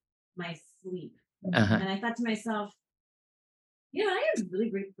obstruct my sleep. And I thought to myself, I have really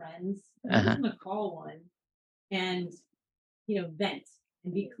great friends. I'm just gonna call one and vent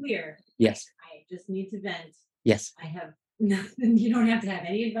and be clear. Yes. I just need to vent. Yes. I have nothing. You don't have to have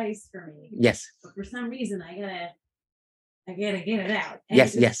any advice for me. Yes. But for some reason, I gotta get it out. And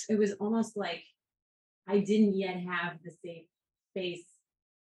Yes. It was almost like I didn't yet have the safe space.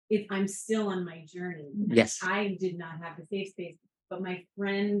 If I'm still on my journey. Yes. I did not have the safe space, but my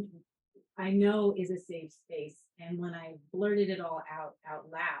friend I know is a safe space. And when I blurted it all out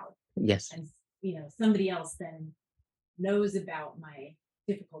loud. Yes. And somebody else then knows about my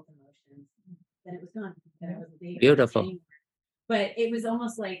difficult emotions, then it was gone. Then I wasn't dating Beautiful. anymore. But it was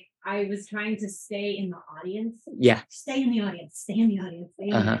almost like I was trying to stay in the audience. Yeah. Stay in the audience, stay in the audience, stay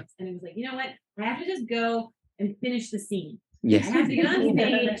in the audience. And it was like, you know what? I have to just go and finish the scene. Yes. I have to get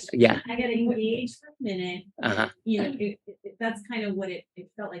on stage. Yeah. I got to engage for a minute. You know, that's kind of what it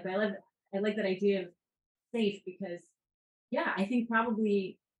felt like. But I like that idea of safe because, yeah, I think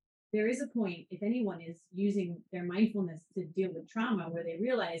probably there is a point if anyone is using their mindfulness to deal with trauma where they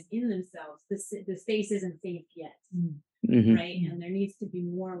realize in themselves the space isn't safe yet, right? And there needs to be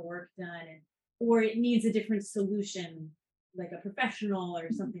more work done, or it needs a different solution, like a professional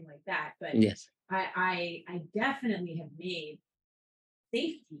or something like that. But yes, I definitely have made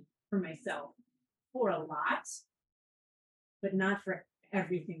safety for myself for a lot, but not for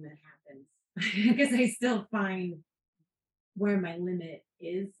everything that happens because I still find where my limit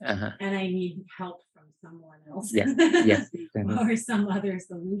is and I need help from someone else yes. or some other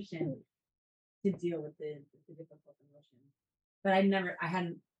solution to deal with the difficult emotions. But I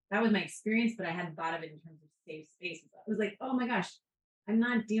hadn't, that was my experience, but I hadn't thought of it in terms of safe spaces. I was like, oh my gosh, I'm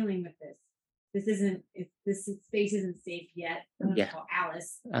not dealing with this. This space isn't safe yet. I'm going to call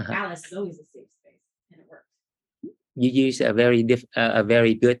Alice. Alice is always a safe space and it works. You use a very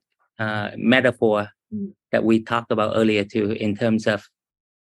good metaphor that we talked about earlier too, in terms of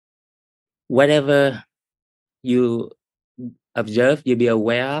whatever you observe, you be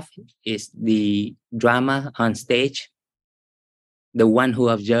aware of is the drama on stage. The one who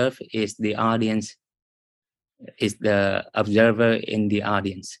observes is the audience, is the observer in the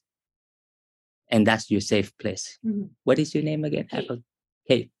audience. And that's your safe place. What is your name again?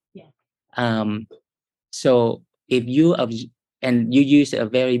 Kate. Yeah. So if you and you use a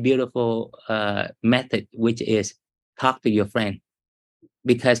very beautiful method, which is talk to your friend,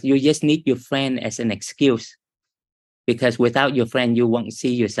 because you just need your friend as an excuse, because without your friend you won't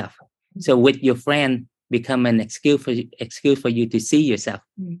see yourself. So with your friend become an excuse for you to see yourself,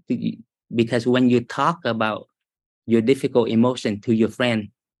 because when you talk about your difficult emotion to your friend,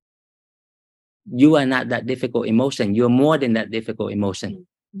 you are not that difficult emotion, you're more than that difficult emotion.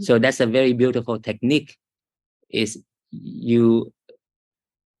 So that's a very beautiful technique, is you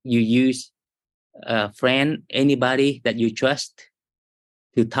use a friend, anybody that you trust,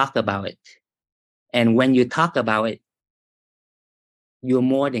 to talk about it. And when you talk about it, you're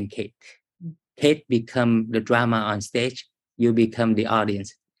more than Kate. Kate become the drama on stage, you become the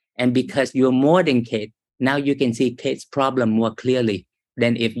audience. And because you're more than Kate, now you can see Kate's problem more clearly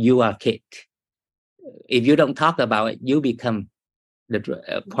than if you are Kate. If you don't talk about it, you become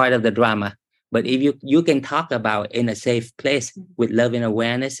the part of the drama. But if you can talk about it in a safe place with loving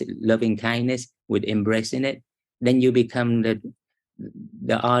awareness, loving kindness, with embracing it, then you become the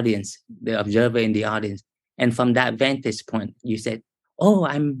audience, the observer in the audience. And from that vantage point, you said, "Oh,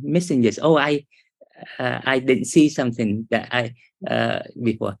 I'm missing this. Oh, I didn't see something that I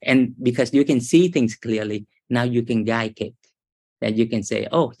before." And because you can see things clearly, now you can guide it. That you can say,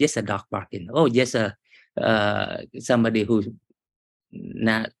 "Oh, just a dog barking. Oh, just somebody who's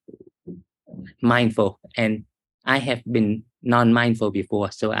not mindful, and I have been non-mindful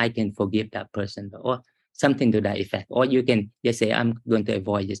before, so I can forgive that person," or something to that effect. Or you can just say, "I'm going to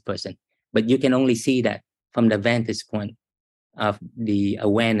avoid this person." But you can only see that from the vantage point of the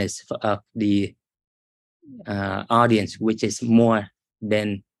awareness of the audience, which is more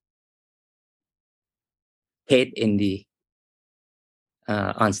than Kate in the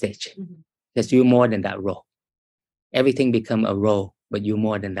on stage, because you're more than that role. Everything become a role, but you're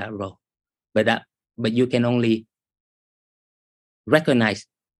more than that role. But you can only recognize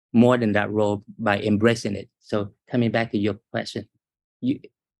more than that role by embracing it. So coming back to your question,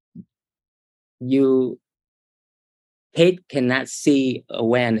 Kate cannot see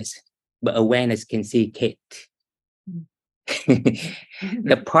awareness, but awareness can see Kate.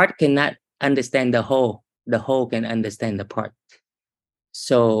 The part cannot understand the whole can understand the part.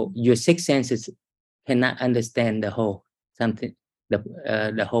 So your six senses cannot understand the whole,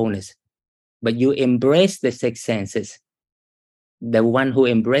 the wholeness, but you embrace the six senses. The one who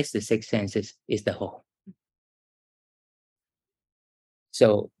embraces the six senses is the whole.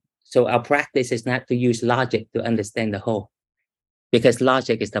 So our practice is not to use logic to understand the whole, because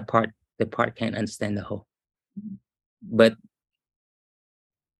logic is the part can't understand the whole. But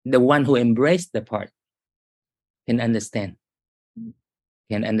the one who embraced the part can understand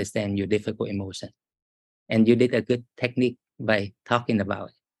your difficult emotion. And you did a good technique by talking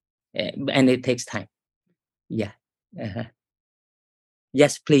about it. And it takes time. Yeah.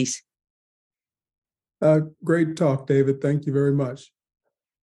 Yes, please. Great talk, David. Thank you very much.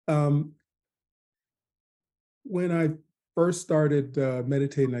 When I first started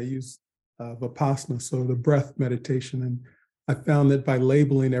meditating, I used Vipassana, so the breath meditation. And I found that by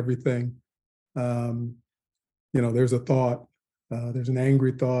labeling everything, there's a thought, there's an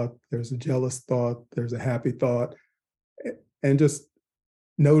angry thought, there's a jealous thought, there's a happy thought, and just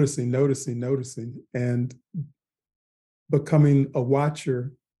noticing, and becoming a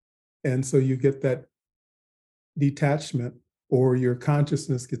watcher. And so you get that detachment, or your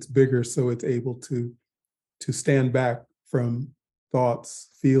consciousness gets bigger, so it's able to stand back from thoughts,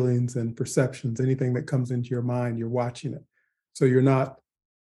 feelings, and perceptions. Anything that comes into your mind, you're watching it. So you're not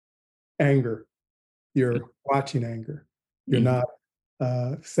anger, you're watching anger. You're not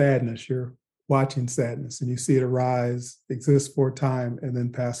sadness, you're watching sadness, and you see it arise, exist for a time, and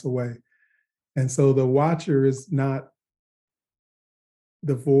then pass away. And so the watcher is not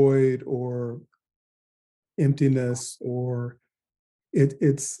the void or emptiness, or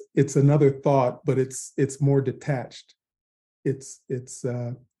it's another thought, but it's more detached. It's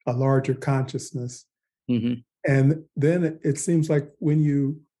a larger consciousness. Mm-hmm. And then it seems like when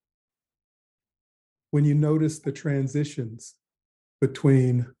you notice the transitions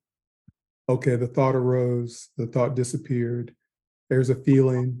between, okay, the thought arose, the thought disappeared, there's a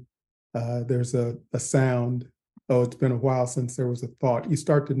feeling, there's a sound, oh, it's been a while since there was a thought. You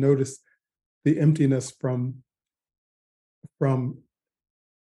start to notice the emptiness from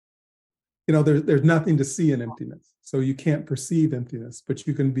there's nothing to see in emptiness. So you can't perceive emptiness, but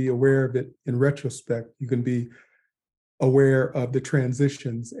you can be aware of it in retrospect. You can be aware of the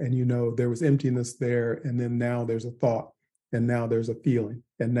transitions, and there was emptiness there, and then now there's a thought, and now there's a feeling,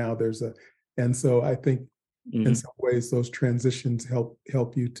 and now and so I think in some ways those transitions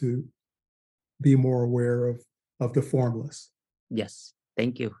help you to be more aware of the formless. Yes,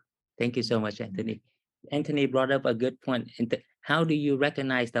 thank you so much, Anthony. Anthony brought up a good point. How do you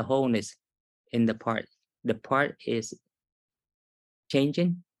recognize the wholeness in the part? The part is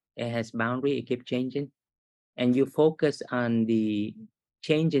changing, it has boundary, it keeps changing, and you focus on the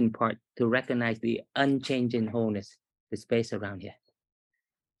changing part to recognize the unchanging wholeness, the space around here.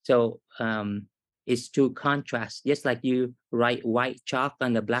 So it's to contrast, just like you write white chalk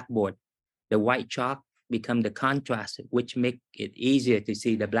on the blackboard. The white chalk become the contrast, which make it easier to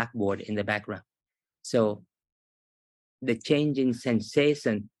see the blackboard in the background. So the changing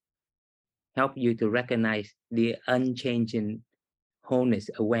sensation help you to recognize the unchanging wholeness,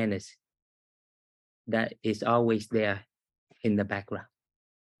 awareness that is always there in the background.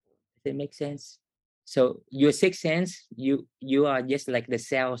 Does it make sense? So your sixth sense, you are just like the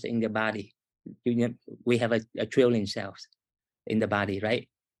cells in the body. We have a trillion cells in the body, right?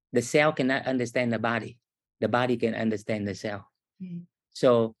 The cell cannot understand the body. The body can understand the cell. Mm.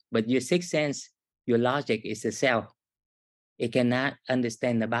 So, but your sixth sense, your logic is the cell. It cannot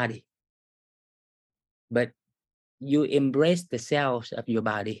understand the body. But you embrace the cells of your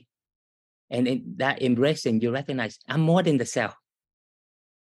body. And in that embracing, you recognize, I'm more than the cell.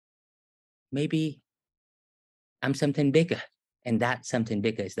 Maybe I'm something bigger. And that something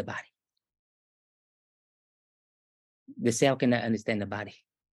bigger is the body. The cell cannot understand the body.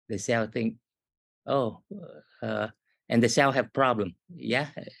 The cell think, and the cell have problem. Yeah,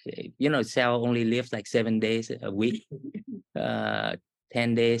 cell only lives like 7 days a week,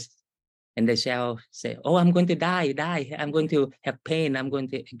 10 days, and the cell say, "Oh, I'm going to die. I'm going to have pain. I'm going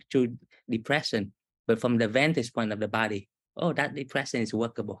to depression." But from the vantage point of the body, oh, that depression is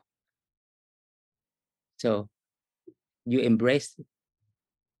workable. So you embrace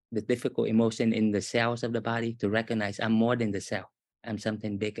the difficult emotion in the cells of the body to recognize I'm more than the cell. I'm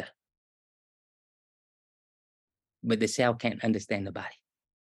something bigger. But the cell can't understand the body.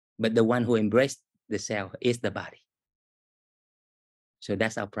 But the one who embraced the cell is the body. So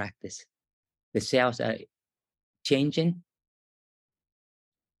that's our practice. The cells are changing.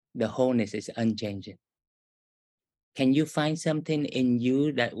 The wholeness is unchanging. Can you find something in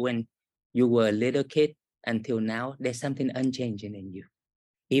you that when you were a little kid until now, there's something unchanging in you?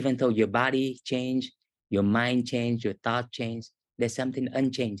 Even though your body changed, your mind changed, your thought changed, there's something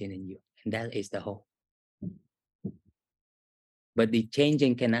unchanging in you. And that is the whole. But the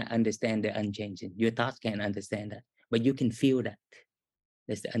changing cannot understand the unchanging. Your thoughts can't understand that. But you can feel that.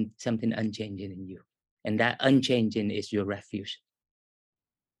 There's something unchanging in you. And that unchanging is your refuge.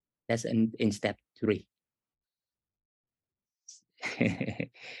 That's in step 3.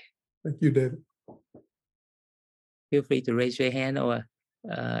 Thank you, David. Feel free to raise your hand or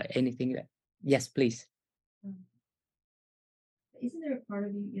anything. Yes, please. Isn't there a part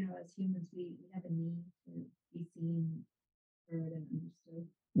of you, as humans, we have a need to be seen, heard, and understood?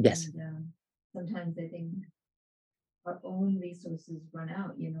 Yes. And sometimes I think our own resources run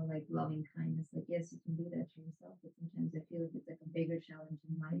out, like loving kindness. Like, yes, you can do that to yourself, but sometimes I feel like it's like a bigger challenge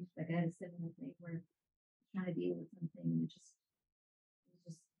in life. Like I had a similar thing where I'm trying to deal with something and it was just,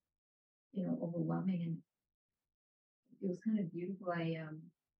 overwhelming, and it was kind of beautiful. I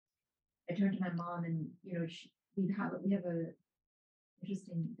turned to my mom, and we have a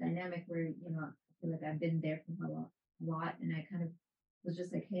interesting dynamic where I feel like I've been there for her a lot, and I kind of was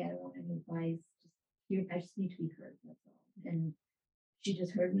just like, hey, I don't want any advice. I just need to be heard. That's all. And she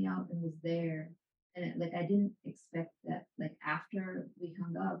just heard me out and was there. And I didn't expect that. Like after we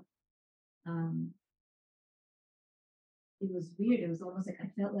hung up, it was weird. It was almost like I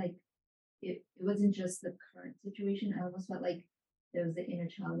felt like it wasn't just the current situation. I almost felt like there was the inner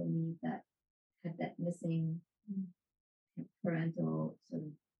child in me that had that missing parental sort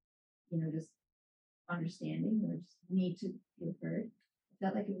of, just understanding or just need to feel heard. I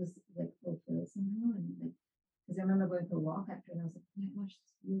felt like it was like fulfilled somehow, and like because I remember going for a walk after, and I was like, oh my gosh,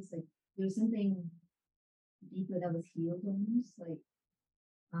 this feels like there was something deeper that was healed almost, like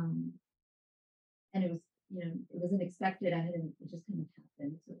and it was it wasn't expected. It just kind of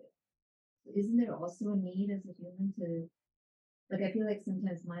happened. So isn't there also a need as a human to, like, I feel like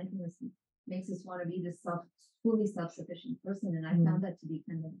sometimes mindfulness makes us want to be this fully self-sufficient person, and I found that to be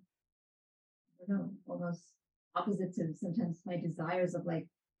kind of, I don't know, almost opposite to sometimes my desires of like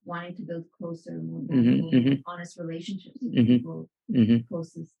wanting to build closer, more vulnerable, more honest relationships with people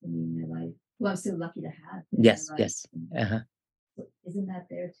closest to me in my life, who I'm still lucky to have. Yes, my life. yes. Uh-huh. So isn't that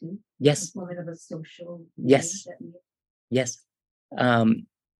there too? Yes. A form of a social. Yes. Yes. Our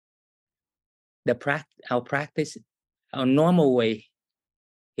practice, our normal way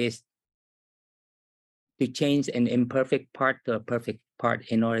is to change an imperfect part to a perfect part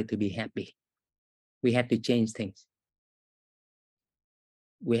in order to be happy. We have to change things.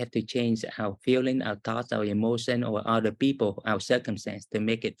 We have to change our feeling, our thoughts, our emotion, or other people, our circumstance to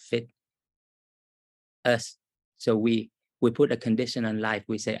make it fit us. So we put a condition on life.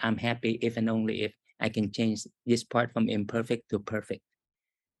 We say, I'm happy if and only if I can change this part from imperfect to perfect.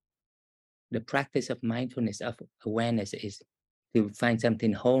 The practice of mindfulness, of awareness, is to find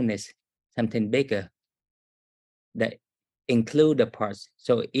something wholeness, something bigger that include the parts.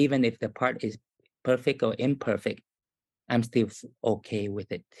 So even if the part is perfect or imperfect, I'm still okay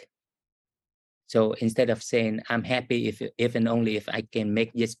with it. So instead of saying I'm happy if and only if I can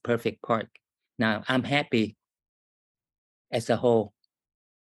make this perfect part, now I'm happy as a whole,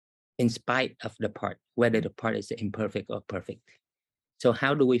 in spite of the part, whether the part is imperfect or perfect. So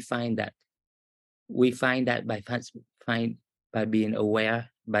how do we find that? We find that by being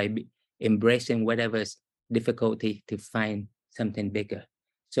aware, by embracing whatever's difficulty to find something bigger.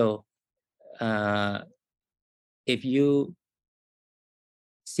 So if you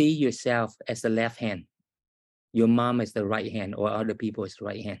see yourself as the left hand, your mom is the right hand, or other people is the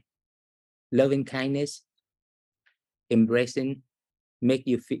right hand, loving kindness, embracing, make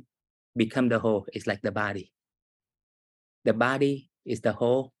you become the whole. It's like the body. The body is the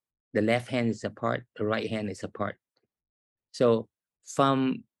whole. The left hand is a part. The right hand is a part. So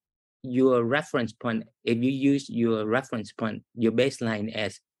from your reference point, if you use your reference point, your baseline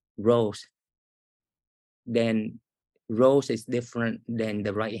as Rose, then Rose is different than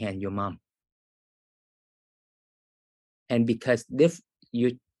the right hand, your mom. And because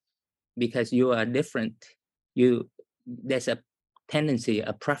you are different, there's a tendency,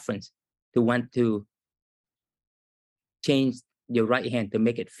 a preference to want to change your right hand to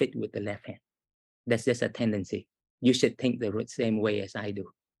make it fit with the left hand. That's just a tendency. You should think the same way as I do.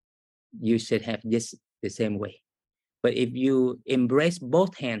 You should have just the same way. But if you embrace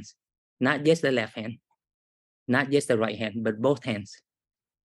both hands, not just the left hand, not just the right hand, but both hands,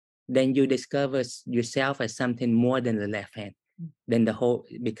 then you discover yourself as something more than the left hand. Then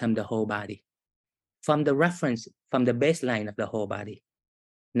become the whole body. From the reference, from the baseline of the whole body,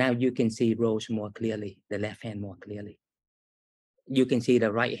 now you can see Rose more clearly, the left hand more clearly. You can see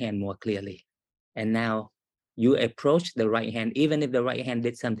the right hand more clearly. And now you approach the right hand, even if the right hand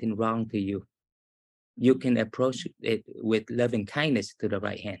did something wrong to you, you can approach it with loving kindness to the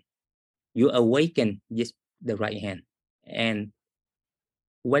right hand. You awaken just the right hand. And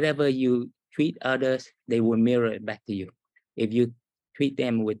whatever you treat others, they will mirror it back to you. If you treat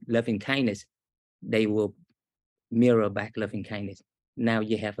them with loving kindness, they will mirror back loving kindness. Now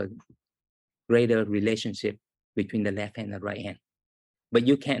you have a greater relationship between the left hand and right hand. But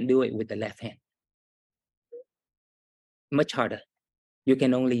you can't do it with the left hand. Much harder. You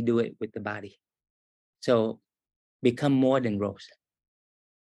can only do it with the body. So become more than Rose.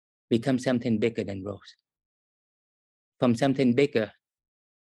 Become something bigger than Rose. From something bigger,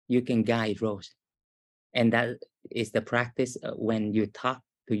 you can guide Rose. And that is the practice when you talk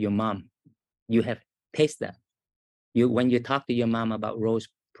to your mom. You have tasted that. When you talk to your mom about Rose's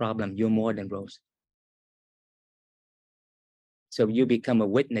problem, you're more than Rose. So you become a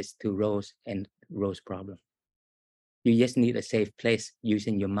witness to Rose and Rose's problem. You just need a safe place,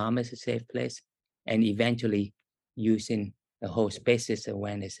 using your mom as a safe place, and eventually using the whole spaces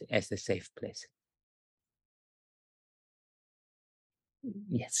awareness as a safe place.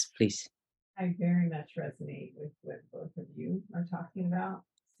 Yes, please. I very much resonate with what both of you are talking about.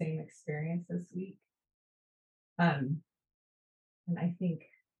 Same experience this week. And I think,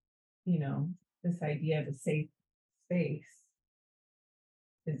 this idea of a safe space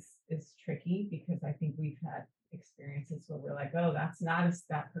is tricky, because I think we've had experiences where we're like, oh, that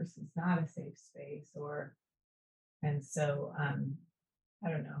person's not a safe space, and so I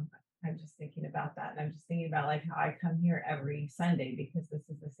don't know. I'm just thinking about that, and I'm just thinking about like how I come here every Sunday because this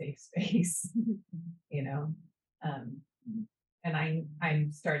is a safe space, and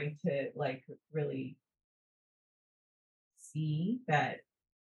I'm starting to like really see that,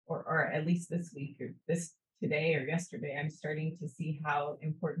 or at least this week or this today or yesterday, I'm starting to see how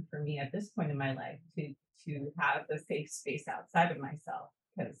important for me at this point in my life to have the safe space outside of myself,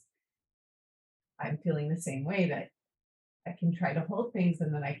 because I'm feeling the same way, that I can try to hold things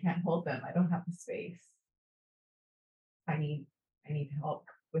and then I can't hold them. I don't have the space. I need help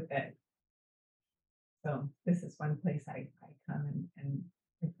with it. So this is one place I come and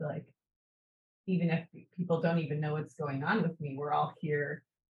I feel like even if people don't even know what's going on with me, we're all here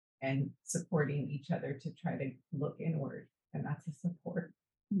and supporting each other to try to look inward. And that's a support.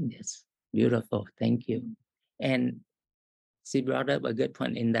 Yes, beautiful. Thank you. And she brought up a good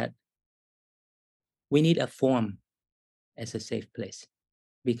point in that we need a form as a safe place,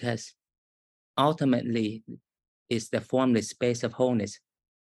 because ultimately it's the formless space of wholeness.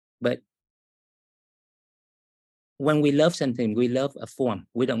 But when we love something, we love a form.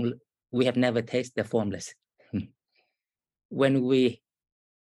 We have never tasted the formless. When we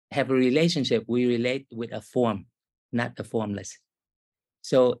have a relationship, we relate with a form, not a formless.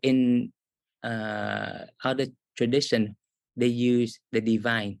 So in other tradition, they use the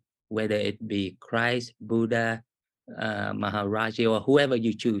divine, whether it be Christ, Buddha, Maharaji, or whoever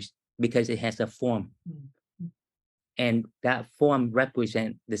you choose, because it has a form. Mm-hmm. And that form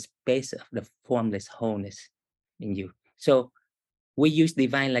represents the space of the formless wholeness in you. So we use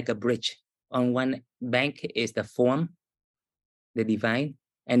divine like a bridge. On one bank is the form, the divine,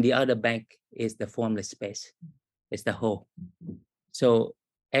 and the other bank is the formless space. It's the whole. So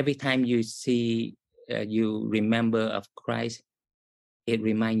every time you see, you remember of Christ, it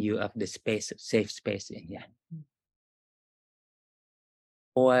reminds you of the space, safe space in here.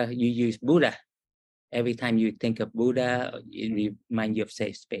 Or you use Buddha. Every time you think of Buddha, it reminds you of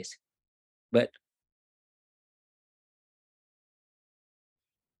safe space. But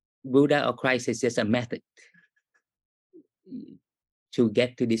Buddha or Christ is just a method to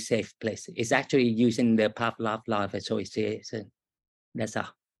get to this safe place. It's actually using the Pavlov law of association. That's all.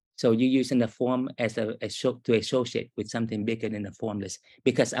 So you're using the form as to associate with something bigger than the formless,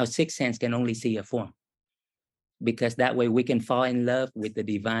 because our sixth sense can only see a form. Because that way we can fall in love with the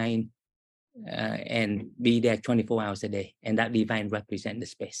divine and be there 24 hours a day. And that divine represents the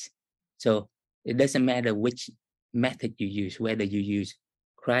space. So it doesn't matter which method you use, whether you use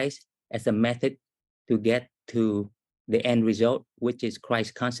Christ as a method to get to the end result, which is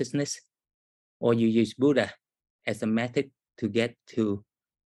Christ consciousness, or you use Buddha as a method to get to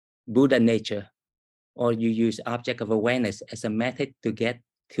Buddha nature, or you use object of awareness as a method to get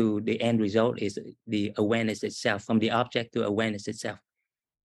to the end result, is the awareness itself, from the object to awareness itself.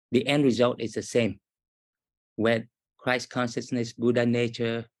 The end result is the same, where Christ consciousness, Buddha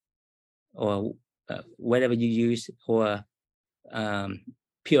nature, or whatever you use, or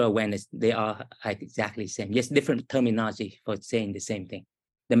pure awareness, they are exactly the same. Just different terminology for saying the same thing.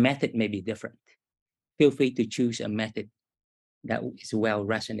 The method may be different. Feel free to choose a method that is well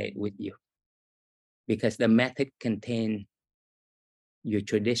resonate with you, because the method contains your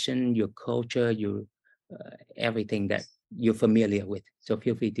tradition, your culture, your everything that you're familiar with. So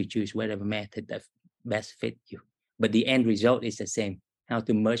feel free to choose whatever method that best fit you. But the end result is the same: how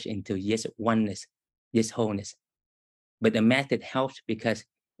to merge into yes oneness, yes wholeness. But the method helps because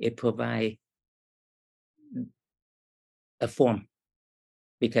it provides a form,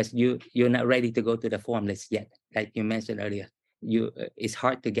 because you're not ready to go to the formless yet, like you mentioned earlier. It's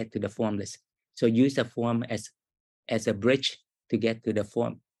hard to get to the formless. So use the form as a bridge to get to the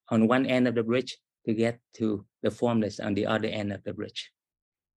form on one end of the bridge, to get to the formless on the other end of the bridge.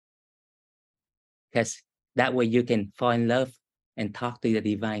 Because that way you can fall in love and talk to the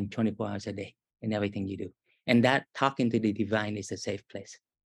divine 24 hours a day. in everything you do. And that talking to the divine is a safe place.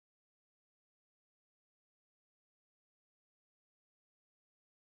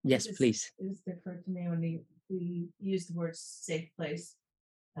 Yes, please. It just occurred to me when we use the word safe place,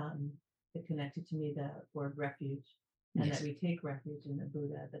 it connected to me the word refuge, and Yes. that we take refuge in the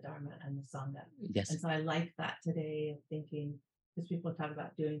Buddha, the Dharma, and the Sangha. Yes. And so I like that today, of thinking, because people talk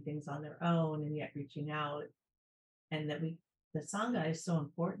about doing things on their own and yet reaching out, and that the Sangha is so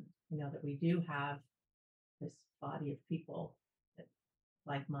important, that we do have this body of people that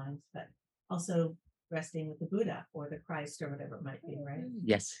like minds, but also resting with the Buddha or the Christ or whatever it might be, right?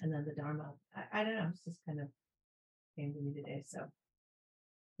 Yes. And then the Dharma. I don't know, it's just kind of came to me today. So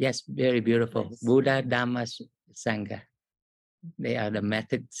yes, very beautiful. Nice. Buddha, Dharma, Sangha. They are the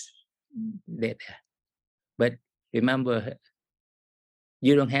methods. But remember,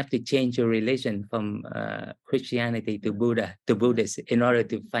 you don't have to change your religion from Christianity to Buddha to Buddhist in order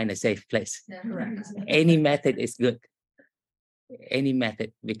to find a safe place. correct. Any method is good. Any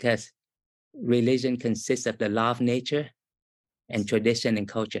method, because religion consists of the law of nature and tradition and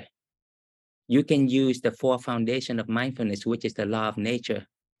culture. You can use the Four Foundations of Mindfulness, which is the law of nature,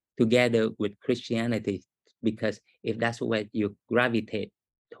 together with Christianity, because if that's what you gravitate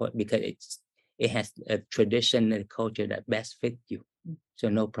toward, because it has a tradition and culture that best fit you. So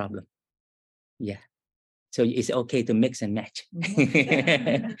no problem. Yeah. So it's okay to mix and match.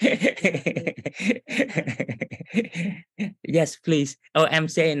 Yes, please. Oh, I'm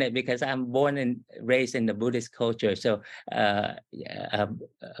saying that because I'm born and raised in the Buddhist culture. So I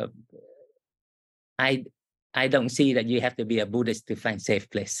don't see that you have to be a Buddhist to find safe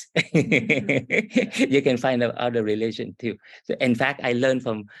place. You can find other religion too. So in fact, I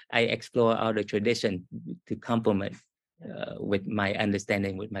explore other tradition to complement with my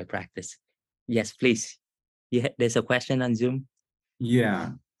understanding, with my practice. Yes, please. Yeah, there's a question on Zoom. Yeah,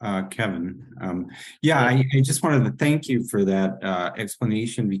 Kevin. I just wanted to thank you for that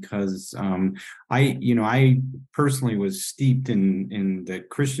explanation, because I personally was steeped in the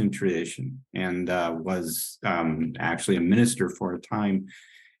Christian tradition, and was actually a minister for a time.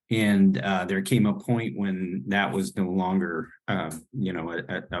 And there came a point when that was no longer a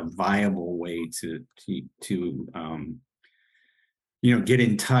viable way to get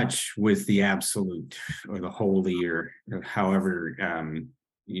in touch with the absolute or the holy, or however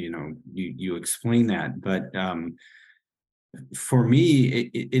you explain that. But for me,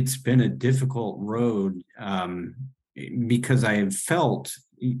 it's been a difficult road, because I have felt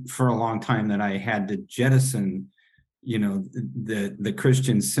for a long time that I had to jettison the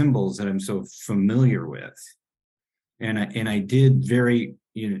Christian symbols that I'm so familiar with. And I did very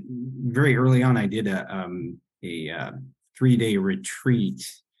early on, I did a 3-day retreat,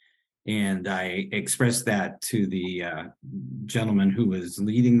 and I expressed that to the gentleman who was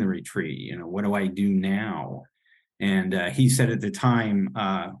leading the retreat. What do I do now? And he said at the time,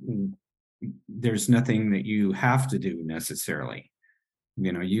 there's nothing that you have to do necessarily.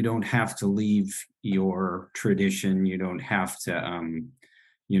 You don't have to leave your tradition. You don't have to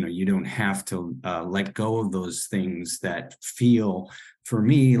let go of those things that feel, for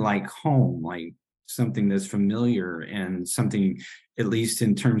me, like home, like something that's familiar, and something, at least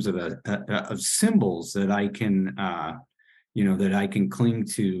in terms of of symbols that I can cling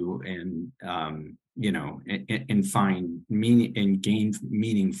to, and and find meaning and gain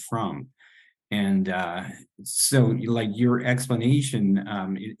meaning from. And so, like your explanation,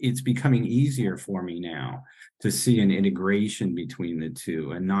 it's becoming easier for me now to see an integration between the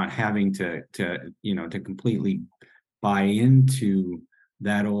two, and not having to completely buy into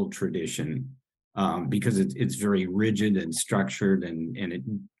that old tradition, because it's very rigid and structured, and it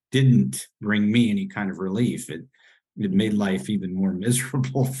didn't bring me any kind of relief. It made life even more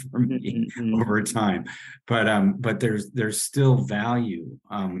miserable for me over time. But there's still value,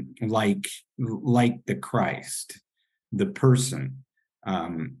 like the Christ, the person.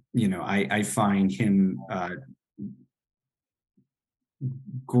 I find him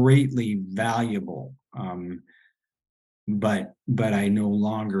greatly valuable, but I no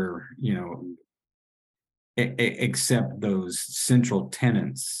longer accept those central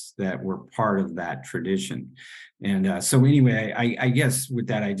tenets that were part of that tradition. And so anyway, I guess with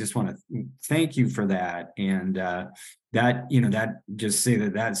that, I just want to thank you for that. And that just say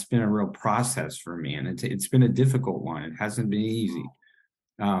that that's been a real process for me, and it's been a difficult one. It hasn't been easy,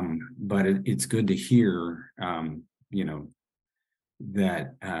 but it's good to hear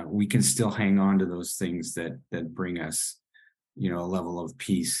that we can still hang on to those things that bring us a level of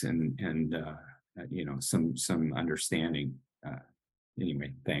peace and some understanding.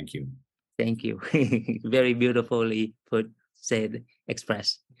 Anyway, thank you. Thank you. Very beautifully put, said,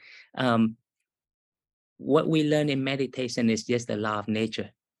 expressed. what we learn in meditation is just the law of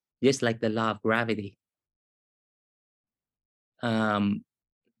nature, just like the law of gravity.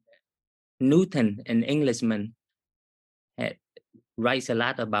 Newton, an Englishman, writes a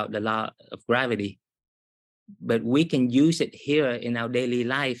lot about the law of gravity, but we can use it here in our daily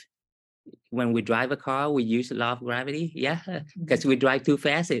life. When we drive a car, we use the law of gravity, because we drive too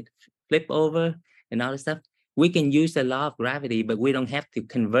fast, it flip over and all that stuff. We can use the law of gravity, but we don't have to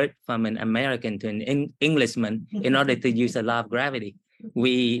convert from an American to an Englishman in order to use the law of gravity.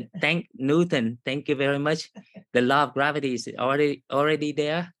 We thank Newton. Thank you very much. The law of gravity is already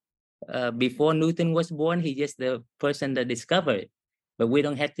there. Before Newton was born, he's just the person that discovered it. But we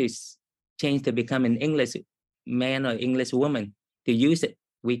don't have to change to become an English man or English woman to use it.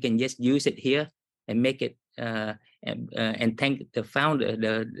 We can just use it here and make it and thank the founder,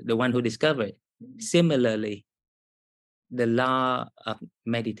 the one who discovered it. Similarly, the law of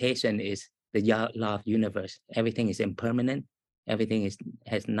meditation is the law of universe. Everything is impermanent. Everything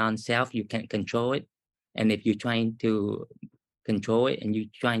has non-self. You can't control it. And if you're trying to control it and you're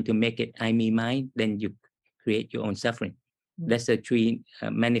trying to make it I, me, mine, then you create your own suffering. That's the three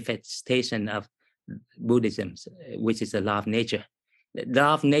manifestation of Buddhism, which is the law of nature. The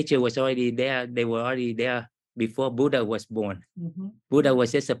law of nature was already there. They were already there before Buddha was born. Buddha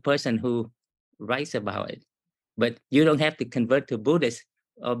was just a person who writes about it. But you don't have to convert to Buddhist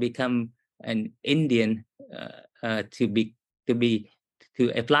or become an Indian to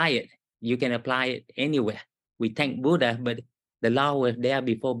apply it. You can apply it anywhere. We thank Buddha, but the law was there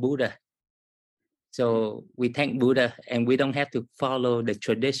before Buddha. So we thank Buddha, and we don't have to follow the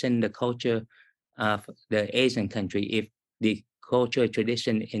tradition, the culture of the Asian country. If the culture,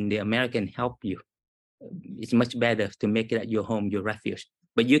 tradition in the American help you, it's much better to make it at your home, your refuge.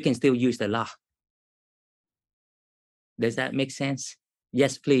 But you can still use the law. Does that make sense?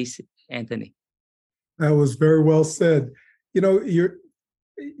 Yes, please, Anthony. That was very well said. You know, you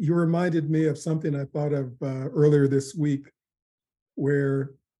reminded me of something I thought of earlier this week,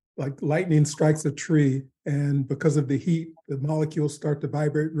 where like lightning strikes a tree, and because of the heat, the molecules start to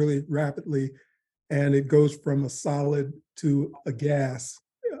vibrate really rapidly, and it goes from a solid to a gas.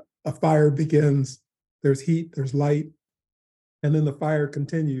 A fire begins, there's heat, there's light, and then the fire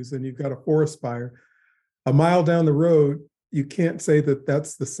continues, and you've got a forest fire. A mile down the road, you can't say that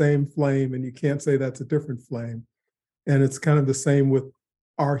that's the same flame, and you can't say that's a different flame. And it's kind of the same with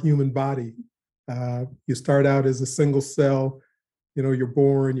our human body. You start out as a single cell, you know, you're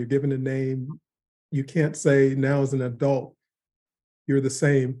born, you're given a name. You can't say now as an adult, you're the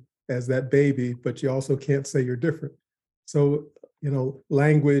same as that baby, but you also can't say you're different. So, you know,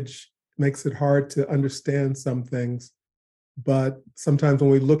 language makes it hard to understand some things. But sometimes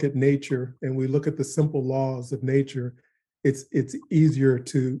when we look at nature and we look at the simple laws of nature, it's easier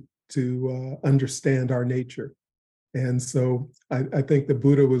to understand our nature. And so I think the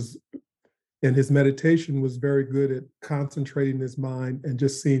Buddha was, in his meditation, was very good at concentrating his mind and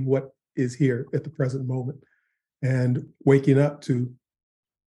just seeing what is here at the present moment, and waking up to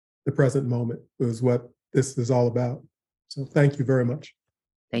the present moment is what this is all about. So thank you very much.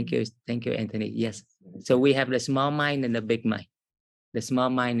 Thank you, Anthony. Yes. So we have the small mind and the big mind. The small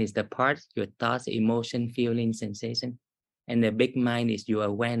mind is the part, your thoughts, emotion, feeling, sensation. And the big mind is your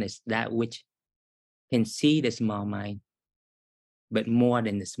awareness, that which can see the small mind, but more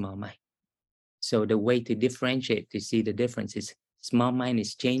than the small mind. So the way to differentiate, to see the difference is small mind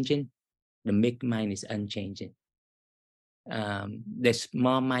is changing, the big mind is unchanging. The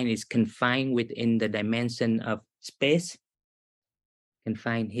small mind is confined within the dimension of space,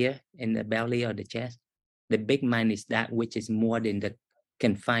 confined here in the belly or the chest. The big mind is that which is more than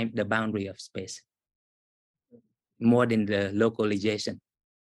the boundary of space, more than the localization.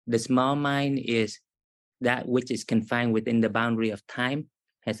 The small mind is that which is confined within the boundary of time,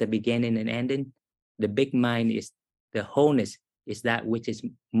 has a beginning and ending. The big mind is the wholeness, is that which is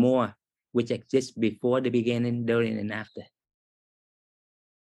more, which exists before the beginning, during, and after.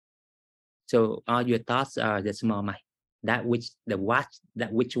 So all your thoughts are the small mind. That which watch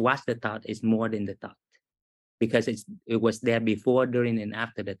the thought is more than the thought, because it was there before, during, and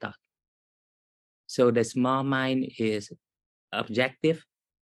after the thought. So the small mind is objective.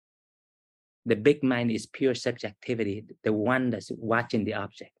 The big mind is pure subjectivity, the one that's watching the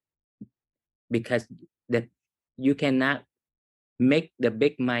object. Because you cannot make the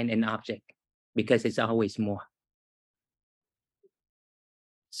big mind an object, because it's always more.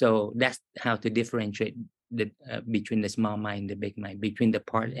 So that's how to differentiate between the small mind, the big mind, between the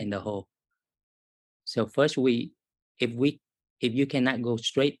part and the whole. So first, if you cannot go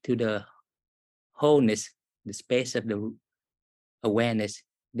straight to the wholeness, the space of the awareness,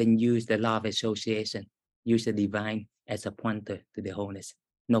 then use the law of association. use the divine as a pointer to the wholeness.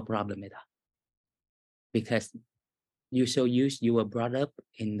 No problem at all. Because you were brought up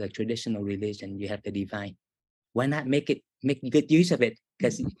in the traditional religion, you have the divine. Why not make good use of it?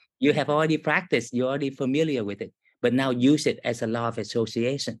 Because you have already practiced, you're already familiar with it. But now use it as a law of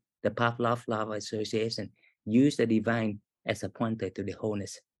association, the Pavlov law of association. Use the divine as a pointer to the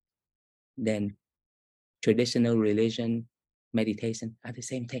wholeness. Then traditional religion, meditation are the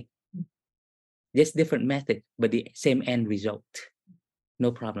same thing. Just different method, but the same end result.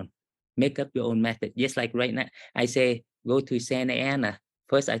 No problem. Make up your own method. Just like right now, I say, go to Santa Ana.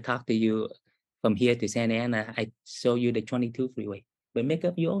 First, I talk to you from here to Santa Ana. I show you the 22 freeway. But make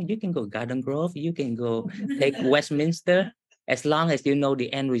up your own. You can go Garden Grove. You can go take Westminster. As long as you know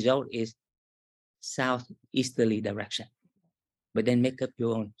the end result is southeasterly direction. But then make up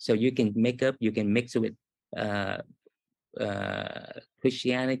your own. So you can make up, you can mix with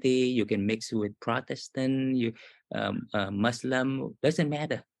Christianity, you can mix with Protestant, Muslim, doesn't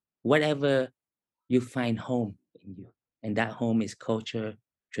matter. Whatever you find home in you. And that home is culture,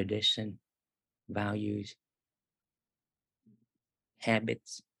 tradition, values,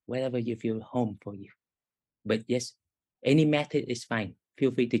 habits, whatever you feel home for you. But yes, any method is fine.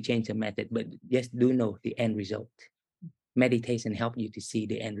 Feel free to change the method, but just do know the end result. Meditation helps you to see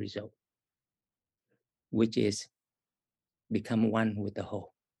the end result, which is become one with the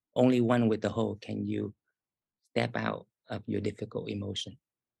whole. Only one with the whole can you step out of your difficult emotion.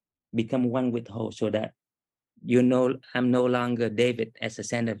 Become one with the whole so that you know I'm no longer David as the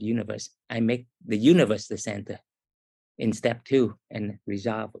center of the universe. I make the universe the center in step 2 and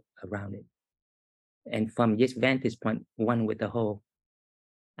resolve around it. And from this vantage point, one with the whole,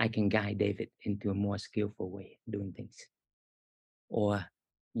 I can guide David into a more skillful way of doing things. Or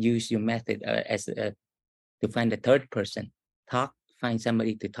use your method to find a third person. Find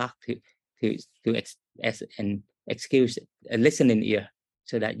somebody to talk to as an excuse, a listening ear,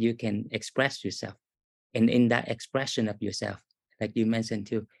 so that you can express yourself. And in that expression of yourself, like you mentioned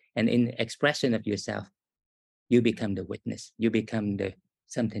too, and in the expression of yourself, you become the witness. You become the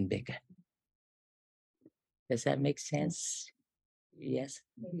something bigger. Does that make sense? Yes.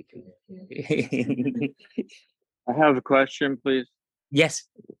 I have a question, please. Yes.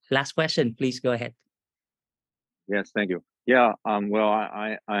 Last question, please go ahead. Yes, thank you. Yeah, well,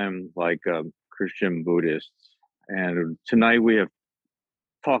 I am like a Christian Buddhist, and tonight we have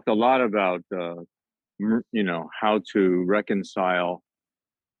talked a lot about, how to reconcile,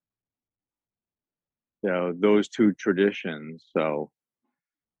 those two traditions. So,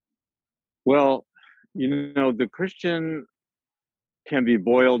 well, the Christian can be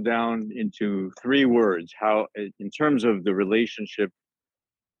boiled down into 3 words. How, in terms of the relationship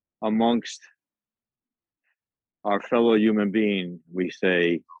amongst our fellow human being, we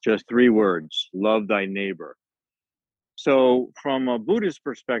say just 3 words: love thy neighbor. So from a Buddhist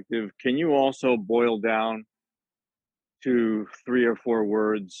perspective, can you also boil down to 3 or 4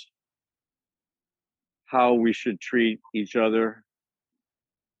 words how we should treat each other?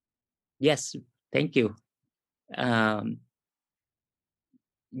 Yes, thank you.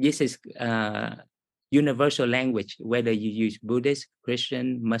 This is universal language, whether you use Buddhist,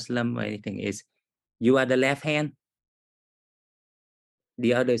 Christian, Muslim, or anything, is you are the left hand,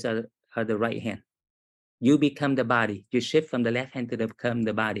 the others are the right hand. You become the body. You shift from the left hand to become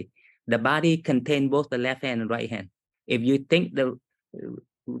the body. The body contains both the left hand and right hand. If you think the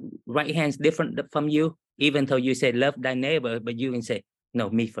right hand is different from you, even though you say love thy neighbor, but you can say, no,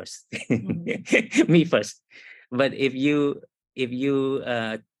 me first. Me first. But if you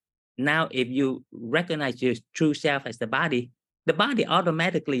recognize your true self as the body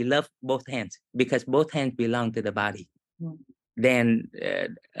automatically loves both hands because both hands belong to the body. Then,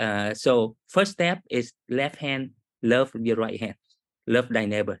 so first step is left hand, love your right hand, love thy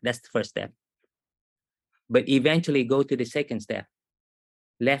neighbor. That's the first step. But eventually go to the second step.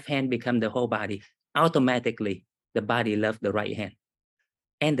 Left hand become the whole body. Automatically, the body loves the right hand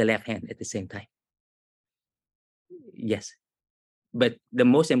and the left hand at the same time. Yes. But the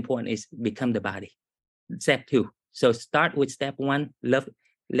most important is become the body. Step 2. So start with step 1, love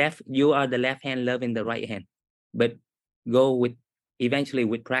left. You are the left hand loving the right hand. But eventually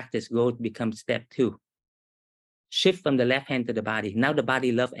with practice, become step 2. Shift from the left hand to the body. Now the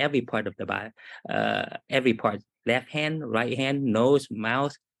body loves every part of the body, every part. Left hand, right hand, nose,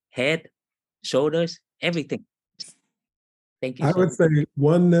 mouth, head, shoulders, everything. Thank you. I would say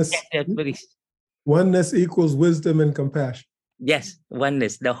oneness. Yes, please. Oneness equals wisdom and compassion. Yes,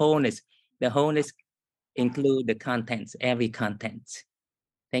 oneness, the wholeness. The wholeness include the contents, every content.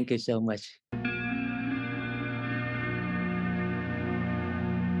 Thank you so much.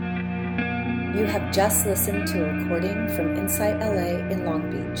 You have just listened to a recording from InsightLA in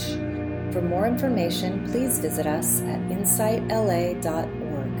Long Beach. For more information, please visit us at InsightLA.org.